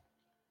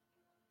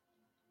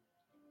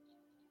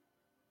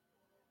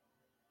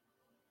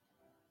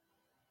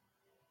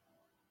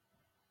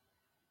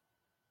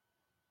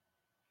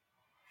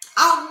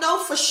 I'll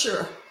know for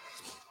sure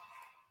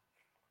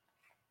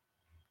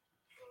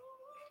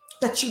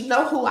that you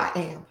know who I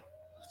am.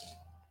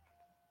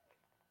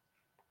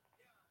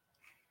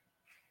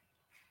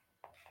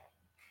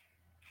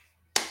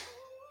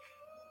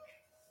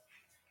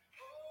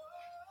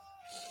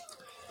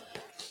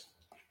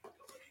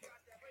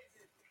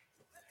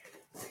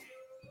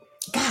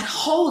 God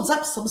holds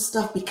up some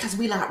stuff because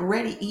we're not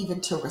ready even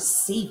to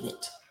receive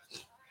it.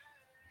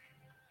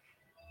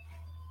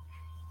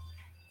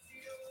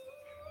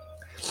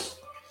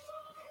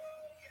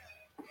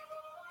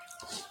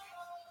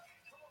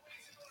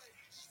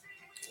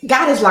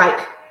 God is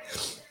like,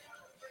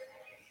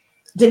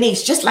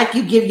 Denise, just like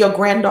you give your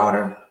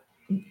granddaughter,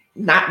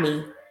 not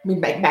me, let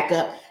me back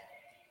up.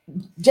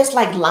 Just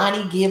like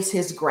Lonnie gives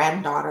his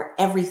granddaughter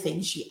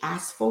everything she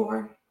asks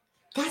for,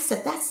 God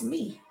said, that's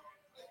me.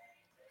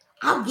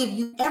 I'll give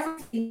you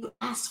everything you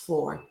ask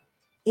for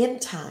in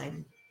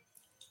time,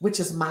 which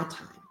is my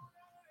time.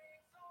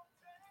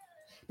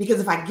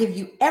 Because if I give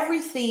you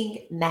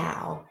everything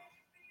now,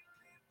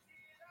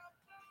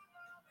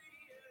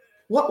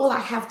 what will I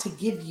have to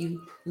give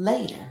you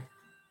later?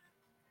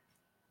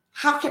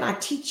 How can I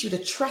teach you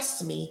to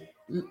trust me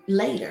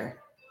later?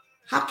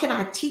 How can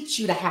I teach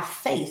you to have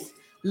faith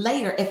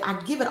later if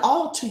I give it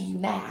all to you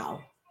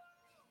now?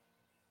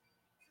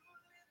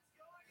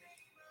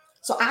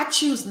 So I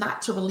choose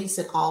not to release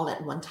it all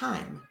at one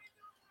time.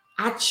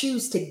 I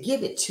choose to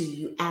give it to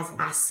you as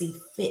I see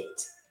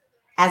fit,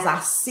 as I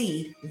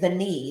see the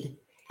need,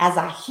 as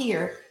I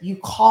hear you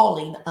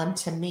calling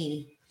unto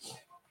me.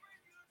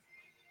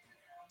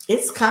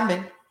 It's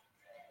coming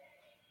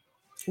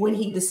when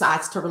he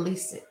decides to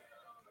release it.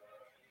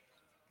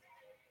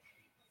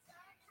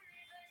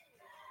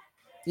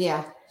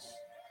 Yeah.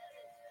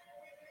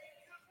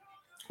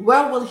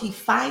 Where will he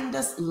find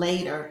us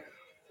later?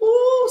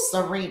 Ooh,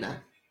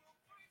 Serena.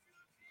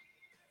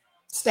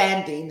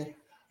 Standing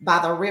by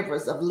the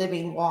rivers of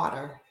living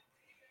water,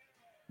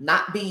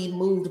 not being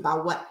moved by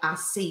what I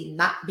see,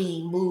 not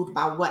being moved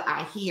by what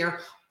I hear,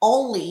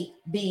 only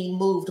being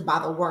moved by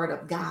the word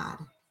of God.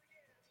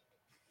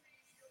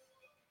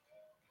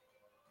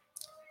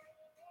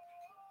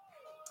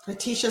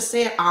 Letitia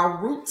said, our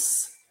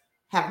roots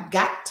have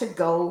got to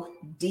go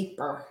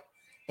deeper.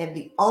 And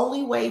the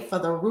only way for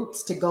the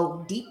roots to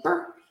go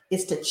deeper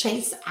is to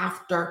chase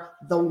after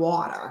the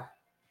water.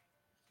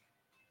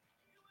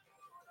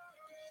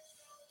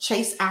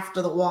 Chase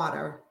after the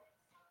water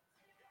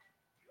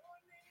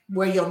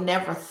where you'll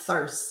never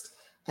thirst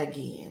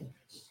again.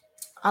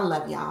 I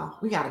love y'all.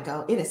 We got to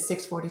go. It is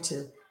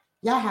 6:42.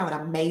 Y'all have an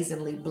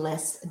amazingly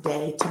blessed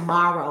day.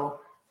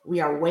 Tomorrow, we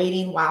are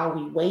waiting while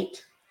we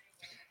wait.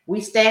 We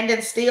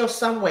standing still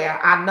somewhere.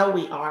 I know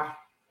we are,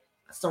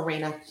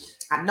 Serena.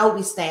 I know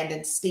we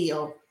standing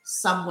still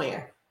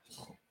somewhere.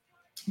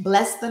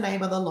 Bless the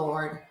name of the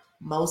Lord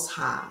Most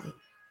High,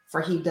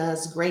 for he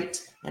does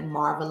great and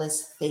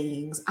marvelous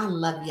things. I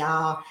love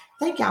y'all.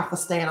 Thank y'all for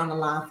staying on the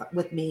line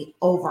with me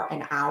over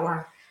an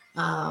hour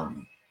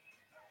and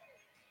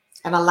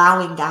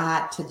allowing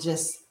God to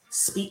just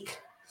speak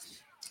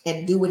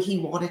and do what he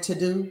wanted to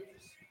do.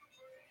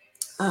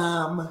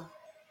 Um,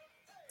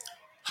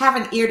 have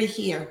an ear to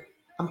hear.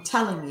 I'm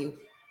telling you.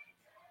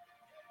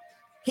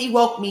 He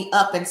woke me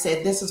up and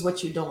said, this is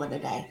what you're doing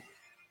today.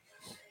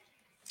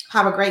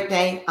 Have a great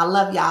day. I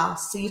love y'all.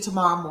 See you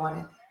tomorrow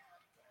morning.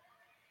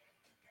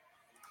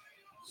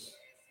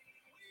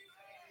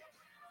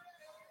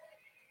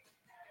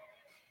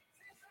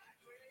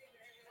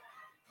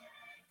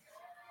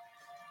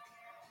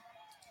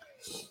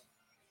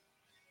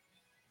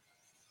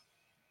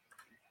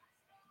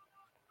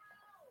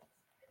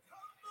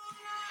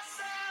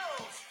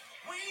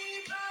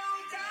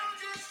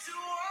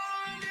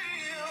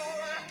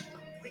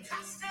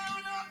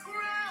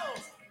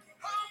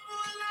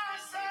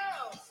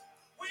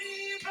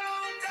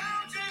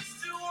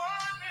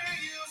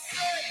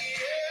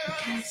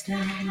 Cast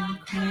down our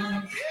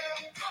crowns.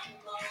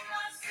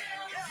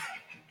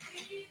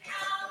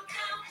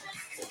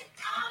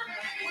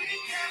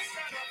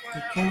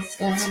 We cast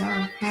down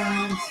our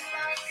crowns.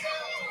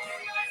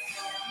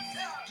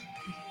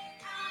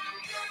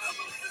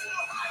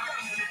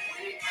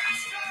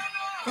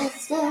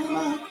 Cast down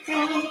our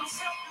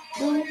crowns.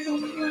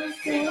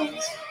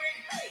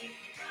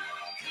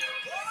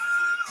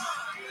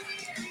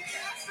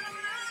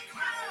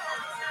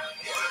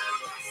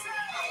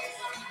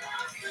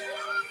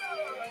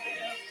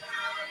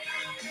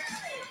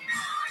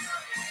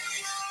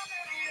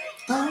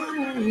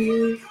 Honor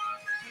you.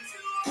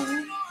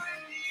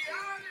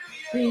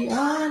 We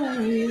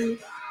honor you.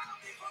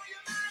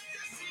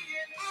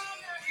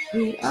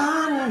 We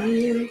honor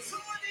you.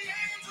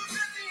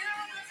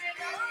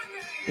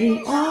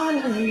 We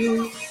honor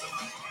you.